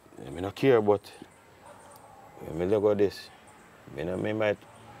 I don't care about, I look at this. I might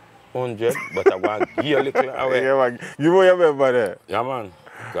 100, but I want to give a little away. Yeah, man. You will remember that. Yeah, man.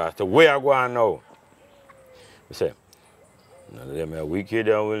 Because the way I go on now, I say, none of them are wicked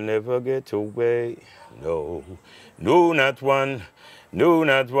and will never get away. No, no, not one. No,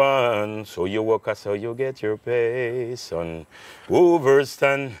 not one. So you work so you get your pay, son.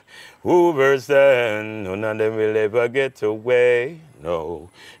 Overstand. None of them will ever get away. No,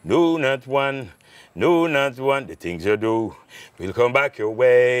 no, not one. No, not one. The things you do will come back your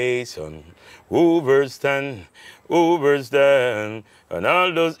way, son. Overstand. And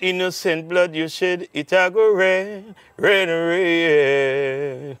all those innocent blood you shed, it a go rain.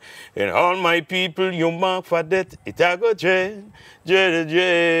 And all my people you mark for death, it a go drain.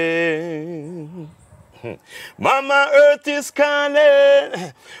 Mama earth is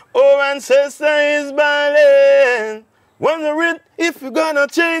calling, oh ancestor is bawling, wondering if you're gonna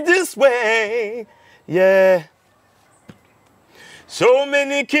change this way. Yeah. So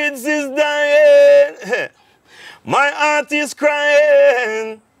many kids is dying. My heart is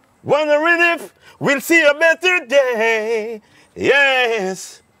crying, wondering if we'll see a better day.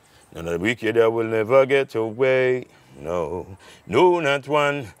 Yes. None of the wicked that will never get away. No, no, not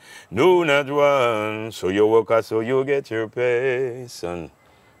one. No, not one. So you work so you get your pay, son.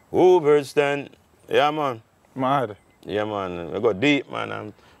 Overstand. Yeah, man. Mad. Yeah, man. I go deep, man.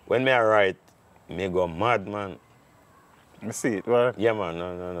 And when me I write, me go mad, man. I see it, right? Yeah, man.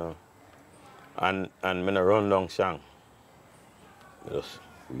 No. And me no run down song. Just,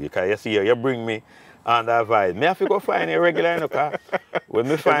 because you see, you bring me on that vibe. Me have to go find a regular, you know, cause when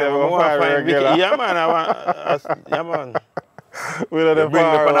me find, I want to find Vicky. Yeah, man. Yeah, man. We don't You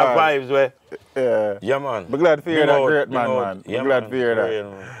bring me from the vibes where. Yeah. Yeah, man. Be glad to hear that, great bring out. man. Be Yeah, glad man. to hear For that.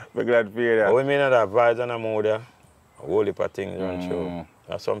 real, man. Be glad to hear that. But when me know that vibes and a mood, a whole heap of things run through.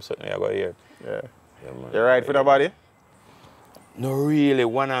 That's something I got here. Yeah. Yeah, man. You right for nobody? No, really,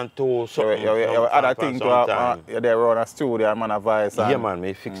 1 and 2, something. You other thing to have, you're there around a studio and man advice. Yeah, man,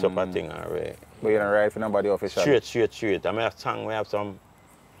 me fix up a thing already. But you don't write for nobody officially? Straight. I may have song, we have some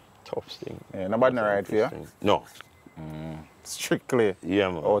tough things. Yeah, nobody don't write for you? No. Strictly Yeah,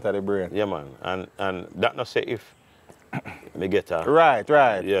 man. out of the brain? Yeah, man. And that not say if me get a... Right.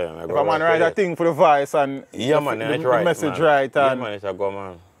 Yeah, if a man write a thing for the voice and yeah, man, the it's right, message man. right Yeah, and man, it's a go,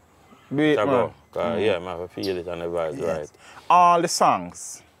 man. be it, It's a man. go. Yeah, man, I feel it and the vibes right. All the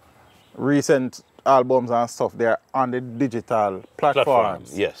songs, recent albums and stuff, they're on the digital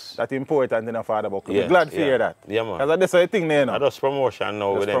platforms. Yes. That's important in a Father Buckley. Yes, We're glad to hear that. Yeah, man. Because that's a thing there, you know. I just promotion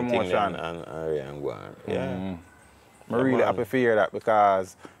now with Just them things promotion. and go on. Yeah. I'm really happy to hear that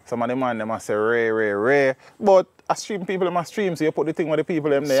because some of the man, they must say rare. But a stream people, they must stream, so you put the thing with the people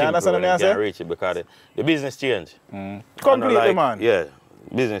them there. You understand what I'm saying? saying? Reach it because the business change. Completely, like, man. Yeah,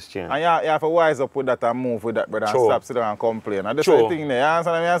 business change. And you have to wise up with that and move with that, brother, and True. stop sitting and complain. And that's True. the thing there. You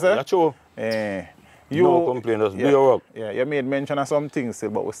understand what I'm saying? That's true. You, no complain, just do your work. Yeah, you made mention of some things still,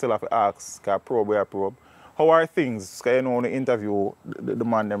 but we still have to ask, because probe we are probe. How are things? Because you know, in the interview, the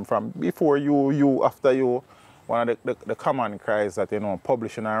man them from before you, after you, one of the common cries that, you know,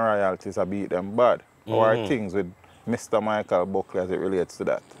 publishing and royalties are beat them bad. How are things with Mr. Michael Buckley as it relates to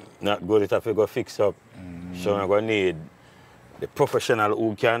that? Not good, it have to go fix up. So I'm going to need the professional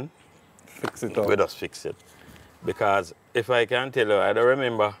who can Fix it up. we just fix it. Because if I can tell you, I don't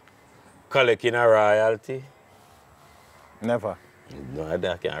remember collecting a royalty. Never. No, I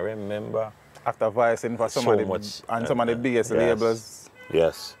can't remember. After voicing for some So of the, much. and some of the biggest Yes. labels.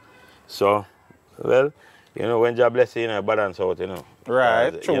 Yes. So, well, you know, when God bless you, you know, balance out, you know. Right,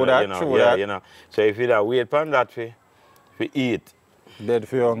 Because, true you know, that, you know, true yeah, that. You know. So if you don't wait for that, for eat. Dead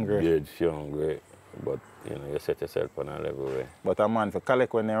for hungry. Dead for hungry. But, you know, you set yourself on a level way. But a man for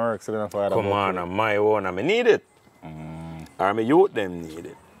collect when they work, so they don't Father Come Buckley. on, I'm my own, I need it. Or my youth, them need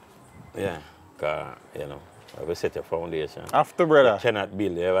it. Yeah, because, you know, I will set a foundation. After, brother. You cannot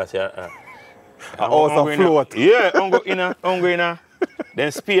build, you ever say, A house of float. Yeah, hungry in a.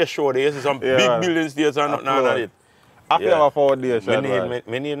 Then space show there, you see some big buildings there, so nothing on it. After Yeah. have a foundation.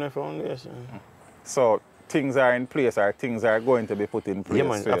 We need my foundation. So things are in place, or things are going to be put in place. Yeah,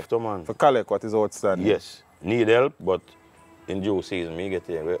 man, for, after, man. For collect what is outstanding. Yes, need help, but in due season, me get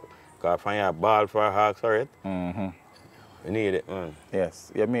here. Because if I have a ball for a hawks for it, we need it, man.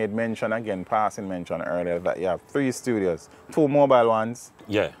 Yes. You made mention again, passing mention earlier, that you have 3 studios, 2 mobile ones.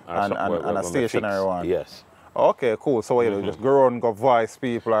 Yeah, And a stationary fix. one. Yes. Okay, cool. So what you do, just go around, go voice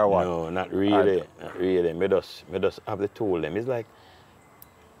people or what? No, not really. Not really. Me just have the tool them. It's like,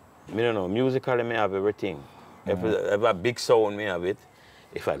 me don't know, musically me have everything. If a big sound, me have it.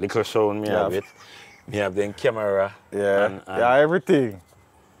 If a little sound, me have it. Me have the camera. Yeah, and yeah, everything.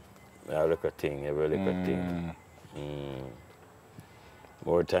 I have little thing, every little thing.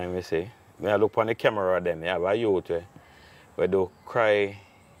 More time you see. Me I look on the camera them. Me have a youth where they cry,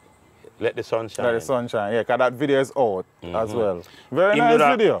 let the sun shine. Let the sunshine, yeah, because that video is out as well. Very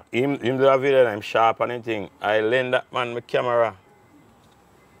nice video. Him do a video and I'm sharp and anything. I lend that man my camera.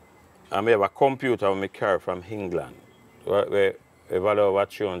 I have a computer with my car from England. Where value over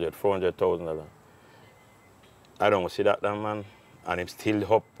 $300,000, $400,000. I don't see that man. And him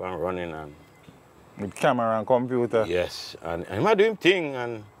still up and running and With camera and computer. yes. And he might do him thing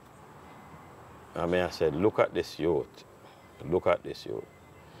and I said, look at this youth. Look at this youth.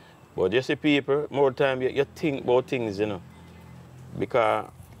 But you see people, more time you think about things, you know. Because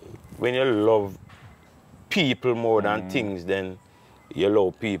when you love people more than things, then you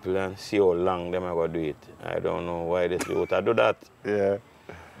love people and see how long them are going to do it. I don't know why this youth I do that. Yeah.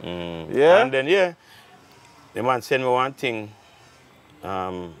 Yeah? And then, yeah, the man sent me one thing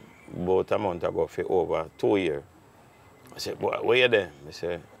about a month ago for over 2 years. I said, boy, where you there? I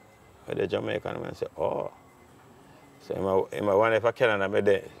said, where the Jamaican? I said, oh. So I wonder if I Canada, I'm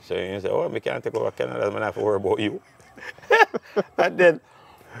there. So he said, oh, I can't take over Canada, I have to worry about you. And then,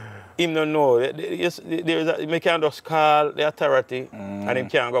 him don't know. I can't just call the authority and him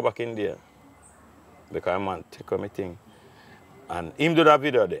can't go back in there. Because man take on my thing. And him do that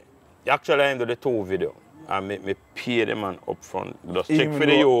video there. Actually, I do the 2 video. And me pay the man up front. Just check Even for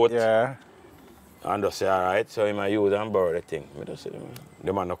the though- youth. Yeah. And just say, all right, so he might use and borrow the thing. I just say,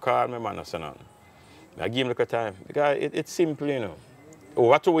 the man no call me, man no say nothing. I give him like a time. Because it's simple, you know. Oh,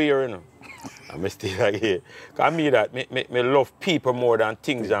 what to wear, you know. And I still like here. Because me love people more than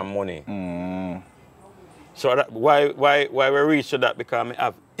things and money. So that, why we reach to that? Because I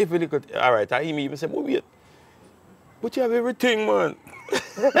have, if you look at, all right, I hear me even say, but wait, but you have everything, man.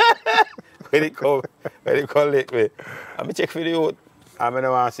 when it come let me. I check for the youth. I don't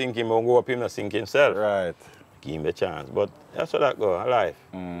want to sink him, I go up him, not sink himself. Right. Give him the chance. But that's how that go, life.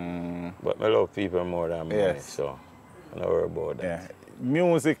 But I love people more than money, Yes. so I don't worry about that. Yeah.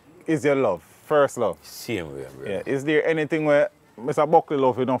 Music is your love, first love. Same way, bro. Yeah. Is there anything where Mr. Buckley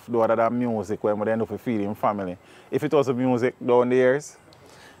love enough to do other than music when they end up feeling family? If it was the music down the years?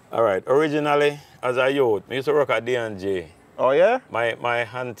 All right, originally, as a youth, I used to work at D&G. Oh, yeah? My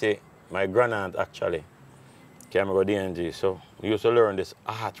auntie, my grandaunt actually, came to D&G, so we used to learn this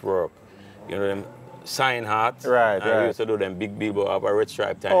artwork. You know, them sign art. Right, and right. we used to do them big billboard up a red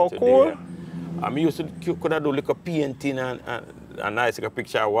stripe time Oh, today. cool. And we used to could do like a painting and nice like a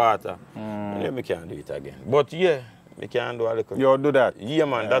picture of water. And then we can't do it again. But yeah, we can do a little. You do that? Yeah,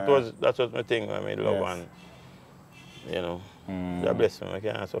 man, Yeah. that was my thing. I mean, love Yes. and, you know, God bless me, I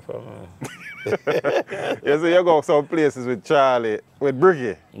can't suffer, man. You see, you go some places with Charlie, with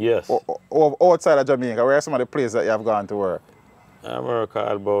Briggy, Yes. outside of Jamaica. Where are some of the places that you have gone to work? I work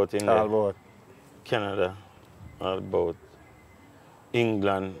all about in All about. Canada, all about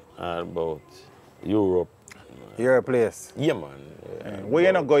England, all about Europe. Your place. Yeah, man. Where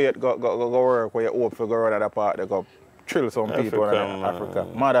you not go yet, go work, where you hope to go around that part, they go chill some people Africa, in man. Africa.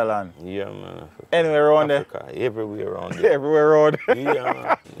 Motherland. Yeah, man. Africa. Anywhere around Africa, everywhere around there. Everywhere around. Yeah,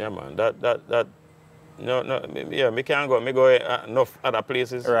 man. Yeah, man. That. No. Yeah, me can't go. Me go enough other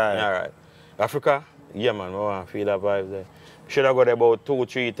places. Right. All right. Africa. Yeah, man. I want to feel that vibe there. Should I go there about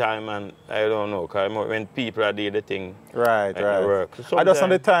 2-3 times, and I don't know. Cause when people are doing the thing, Right, I right. work. I just on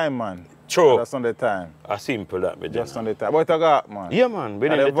the time, man. True. Just on the time. As simple that, me Just on the time. But I got, man. Yeah, man.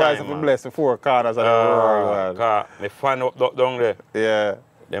 Within And the the voice time, of man. bless the 4 corners of the world. Cause me fan up down there. Yeah.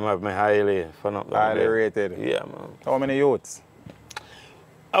 Them have me highly fan up down Highly there. rated. Yeah, man. How many youths?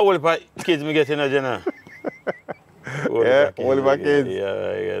 How old of kids me getting a Jenna? Yeah, all of our kids.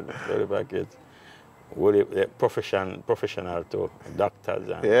 Yeah, I get all of our kids. All the professional too, doctors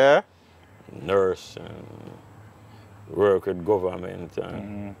and Yeah? nurse and work with government.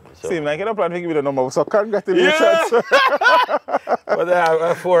 And so. Seems like you don't plan to give me the number, so congratulations. Yeah. But I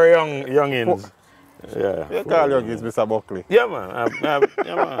have 4 youngins. Yeah. You call your kids Mr. Buckley. Yeah, man.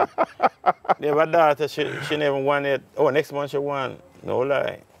 Yeah, man. They have a daughter, she never won it. Oh, next month she won. No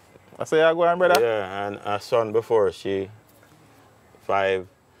lie. I say you go on, brother? Yeah, and a son before she 5,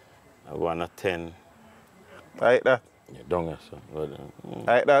 I won a 10. Like that. Yeah, don't get so. But,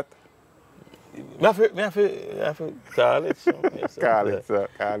 Like that. I have to call it. So, yes, Call it, sir.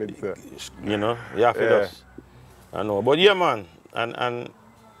 Call it, sir. You know, you have to Yeah. just. I know. But yeah, man. And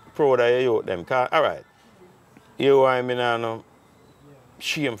proud of you youth them. All right. You I mean, I know.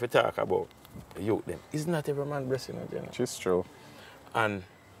 Shame to talk about youth them. It's not every man blessing, you know. It's true. And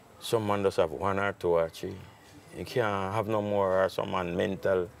some man just have 1 or 2 or 3. You can't have no more or some man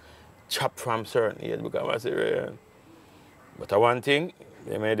mental chop from certain age because I say real. But one thing,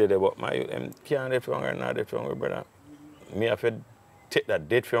 they made it about my youth, them can't dead hungry, not dead hungry, brother. Me have to take that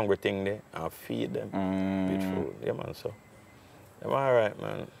dead hungry thing there and feed them with food. Yeah, man, so. I'm all right,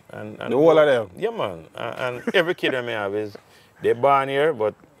 man. And The whole of them? Yeah, man. And every kid that I have is, they're born here,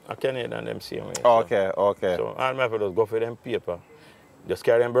 but I can't hear them same way. Oh, okay, okay. So all my just go for them paper. Just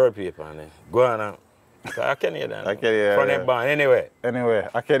carry them bird paper and then go on and I can't hear them. I can hear From them. them born anyway. Anyway,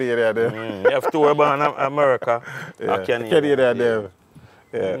 I can't hear that there. You have 2 born in America. Yeah. I can't hear that yeah. there.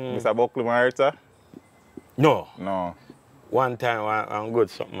 Yeah. Mr. Buckley married, sir? No. No. One time I'm good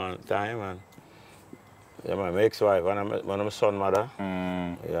something on time and yeah, my ex-wife and I'm a son mother.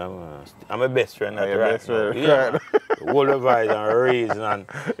 Yeah, man. I'm my best friend. Your right best friend, now. Yeah, right. man. Whole advice and reason and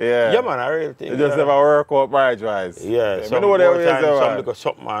Yeah. man, I really think. You just never work out marriage-wise. Yeah, some more time, some man. look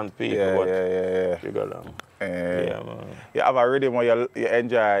something on people, Yeah, but yeah. you got them. Yeah, Yeah, man. You have a rhythm where you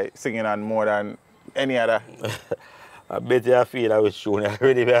enjoy singing on more than any other. I bet you feel I was showing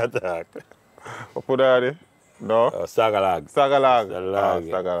already by attack. What put that in? No? Sagalag. Sagalag. Sagalag,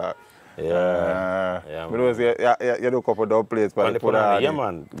 yeah. Sagalag. Yeah. Yeah, man. because you do a couple of dub plates, but And you they put on yeah,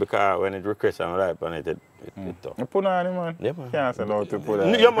 man. Because when it requests and right on it tough. You put on it, man. Yeah, man. Can't say no to put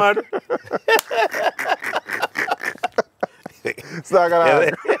on Yeah, man.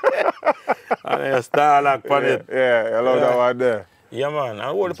 Sagalag. And then Starlock on it. Yeah, I love that one there. Yeah, man. And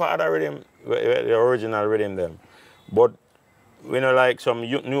all the part of the rhythm, the original rhythm them. But we not like some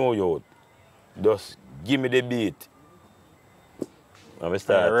new youth. Just give me the beat. And we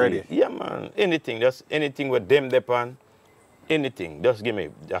start ready? Yeah, man. Anything. Just anything with them depend. Anything. Just give me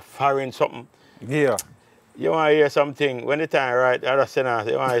the foreign something. Yeah. You want to hear something, when the time right, I just say,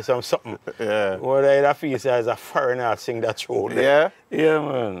 you want to hear something. Yeah. What I feel as a foreigner sing that tune. Yeah? Yeah,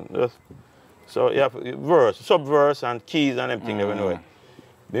 man. So you have verse, sub-verse and keys and everything, you know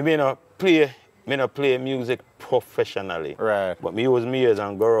it. Me not play music professionally. Right. But me use me ears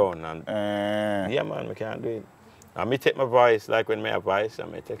and go around. And yeah, man, I can't do it. And me take my voice, like when me have voice,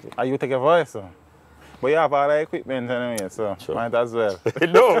 and me take it. You take a voice, sir? But you have all the equipment anyway, so sure. might as well.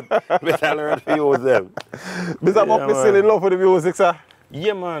 No, but I learned to use them. Mr. Buckley still in love with the music, sir?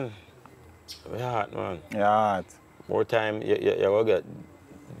 Yeah, man. Yeah, man. Yeah. More time, you will get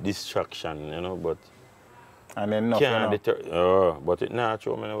distraction, you know, but and then nothing, can't deter. But it not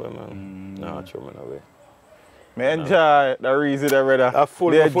throw me away, man. Not throw me away. Me enjoy the reason, brother. I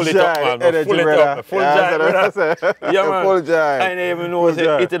full it up, man. Energy, full it up. Full joy, brother. Yeah, man. Full joy. I didn't even know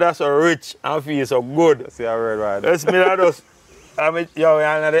it that's so rich and feel so good. See, I read right. That's me that does. I'm a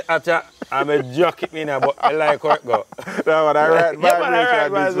jockey me now, but I like how it go. No, man, I write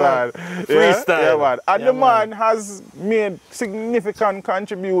this man. Freestyle. Yeah, man. And the man has made significant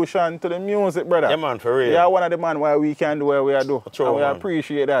contribution to the music, brother. Yeah, man, for real. Yeah, one of the man why we can do what we do. True, and we man.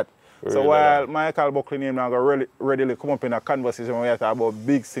 appreciate that. Really, so while Michael Buckley name now go readily come up in a conversation when we talk about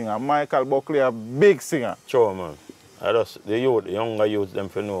big singer, Michael Buckley a big singer. Sure, man. I just the younger youth them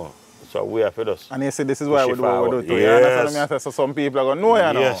for know. So we have to just. And you see, this is why we do what we do. Yes. You understand me? So some people are going to know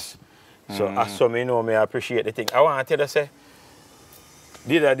you know. Yes. So as some you know me, I appreciate the thing. I want to tell you say,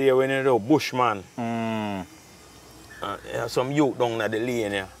 the other day when you know Bushman, some youth down at the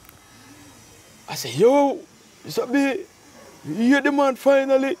lane here. I say, yo, it's a bit. You hear the man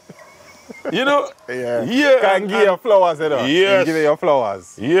finally? You know? Yeah. Yeah. Can give you flowers, you know? Yes. Give you your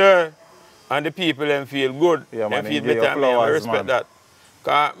flowers. Yeah. And the people them feel good. Yeah, man. They feel give better. flowers, I respect man. that.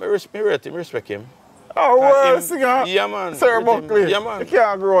 Because I respect him. A world singer? Yeah, man. Sir Buckley? Yeah, man. You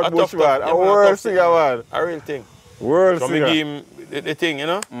can't grow out bush, man. Yeah, A world singer, man. A real thing. World so singer. So me give him the thing, you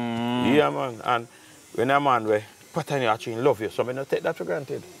know? Yeah, man. And when a man way, pattern you actually love you, so I don't take that for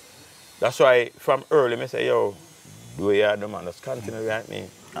granted. That's why from early I say, yo, do you hear the man? Just continue behind me.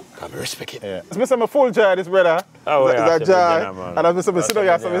 Come respect it. Yeah. It's a full joy, this brother. Oh, yeah. It's a joy. And I'm Mr. Sit down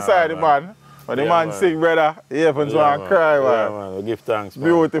here beside the man. When the man sing, brother, he even want to cry, man. Yeah, man. We give thanks, man.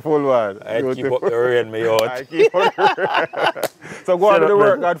 Beautiful, man. I keep up the rain, me out. I keep up the rain. So go on to the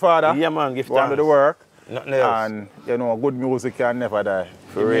work, Godfather. Yeah, man, give thanks. Go on to the work. Nothing else. And, you know, good music can never die.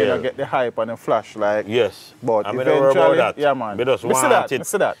 For real. You may get the hype and the flash, like. Yes. But I eventually, that. yeah, man. We just want that. it. I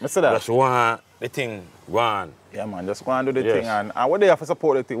see that. Just want the thing gone. Yeah, man, just go and do the thing. And what they have to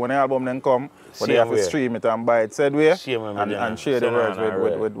support the thing, when the album then come, what they have to stream it and buy it said way, and share the words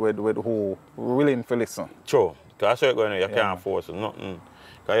with who willing to listen. True. Because that's what you're going to, you can't force nothing.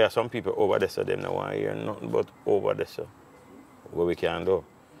 Because yeah, some people over there, so them don't want to hear nothing but over there, so what we can do.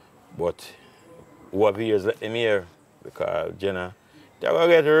 But whoever hears, let them hear. Because, Jenna, they're going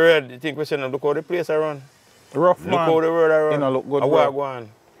to get red. You think we say, look how the place I run. Rough, man. Look how the world I run. You don't look good, bro.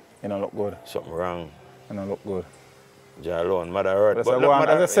 You don't look good. Something wrong. You don't look good. Jah alone, mother hurt. But look,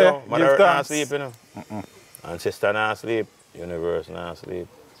 mother, as I say, mother hurt not sleep, you know. And sister not sleep, universe not sleep.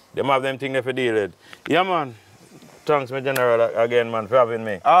 Them have them things to deal with. Yeah, man. Thanks, my general, again, man, for having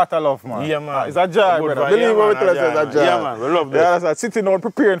me. Art of love, man. Yeah, man. It's a joy, brother. Believe what we tell us, it's a joy. Yeah, man, we love this. Yeah, that's sitting down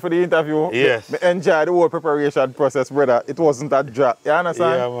preparing for the interview. Yes. We enjoy the whole preparation process, brother. It wasn't a drop. You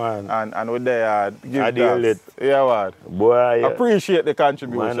understand? Yeah, man. And we're there, give I deal it. Yeah, man. Boy, yeah. Appreciate the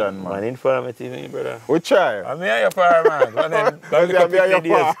contribution, man. Man, informative, brother. We try. I'm here your fire, man. Yeah,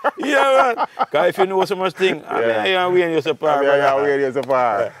 man. Because if you know so much thing, I'm here and we you support,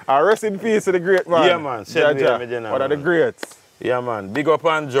 brother. And rest in peace to the great man. Yeah, man. One of the greats. Yeah, man. Big up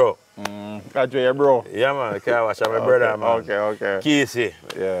on Joe. That's your bro. Yeah, man. Can watch my brother, man. Okay. Casey.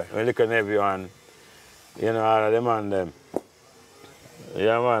 Yeah. We look at everyone. You know, all of them and them.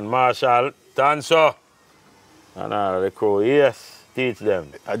 Yeah, man. Marshall, Tanso. And all of the crew. Yes. Teach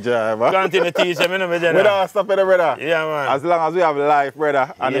them. Continue to teach them, you know, we don't stop it, brother. Yeah, man. As long as we have life,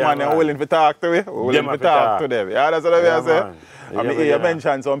 brother, and the man is willing to talk to me, we're willing to talk to them. Yeah, that's what I say. I mean, you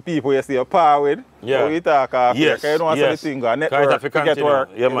mentioned some people you see a power with. Yeah. So we talk after. Yes. You know what's the thing, go network to get work.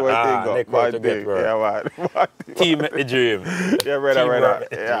 Yeah, man. Network to get work. Yeah, man. Team at the dream. Yeah, brother.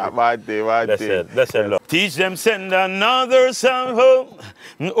 Yeah, bad day. That's it, love. Teach them send another song home.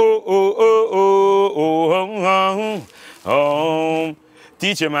 Home.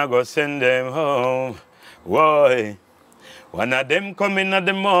 Teach them I go send them home. Why? One of them come in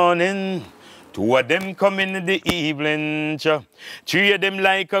the morning, two of them come in the evening. Three of them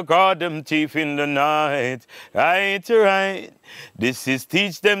like a goddamn thief in the night. Right. This is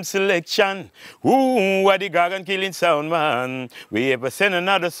teach them selection. Who are the gargan killing sound man? We ever send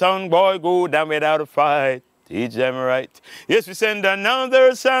another sound boy go down without a fight. Teach them right. Yes, we send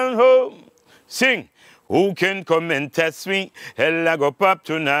another sound home. Sing. Who can come and test me? Hell, I go pop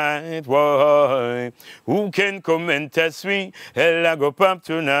tonight, boy. Who can come and test me? Hell, I go pop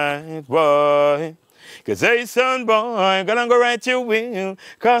tonight, boy. Cause hey, son boy, gonna go right your will.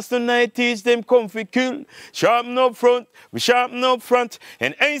 Cause tonight teach them comfy cool. Sharpen up front, we sharpen up front.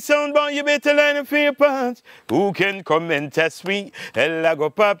 And hey, son boy, you better line up for your pants. Who can come and test me? Hell, I go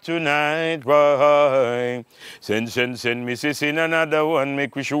pop tonight, boy. Send me sis in another one.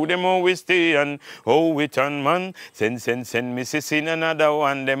 Make we show them how we stay and how we turn, man. Send me sis in another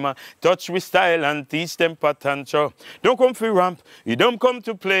one. Them touch with style and teach them pattern. So don't come for ramp, you don't come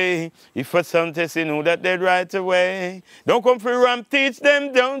to play. If for some test, you know that dead right away. Don't come for ramp, teach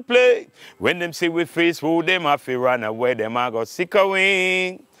them, don't play. When them see we face who them have to run away, them I go sick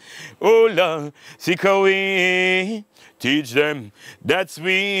away. Oh Lord, sick away. Teach them, that's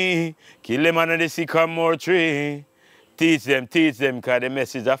we. Kill them under the sycamore tree. Teach them, cause the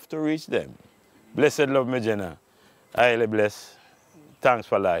message have to reach them. Blessed love, me Jenna. Highly blessed. Thanks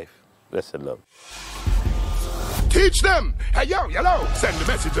for life. Blessed love. Teach them. Hey, yo, hello. Send the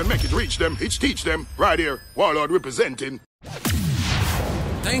message and make it reach them. It's teach them. Right here. Warlord representing.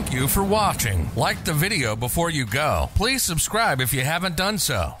 Thank you for watching. Like the video before you go. Please subscribe if you haven't done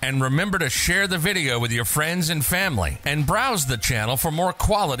so. And remember to share the video with your friends and family. And browse the channel for more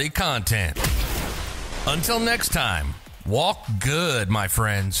quality content. Until next time, walk good, my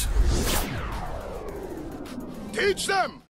friends. Teach them.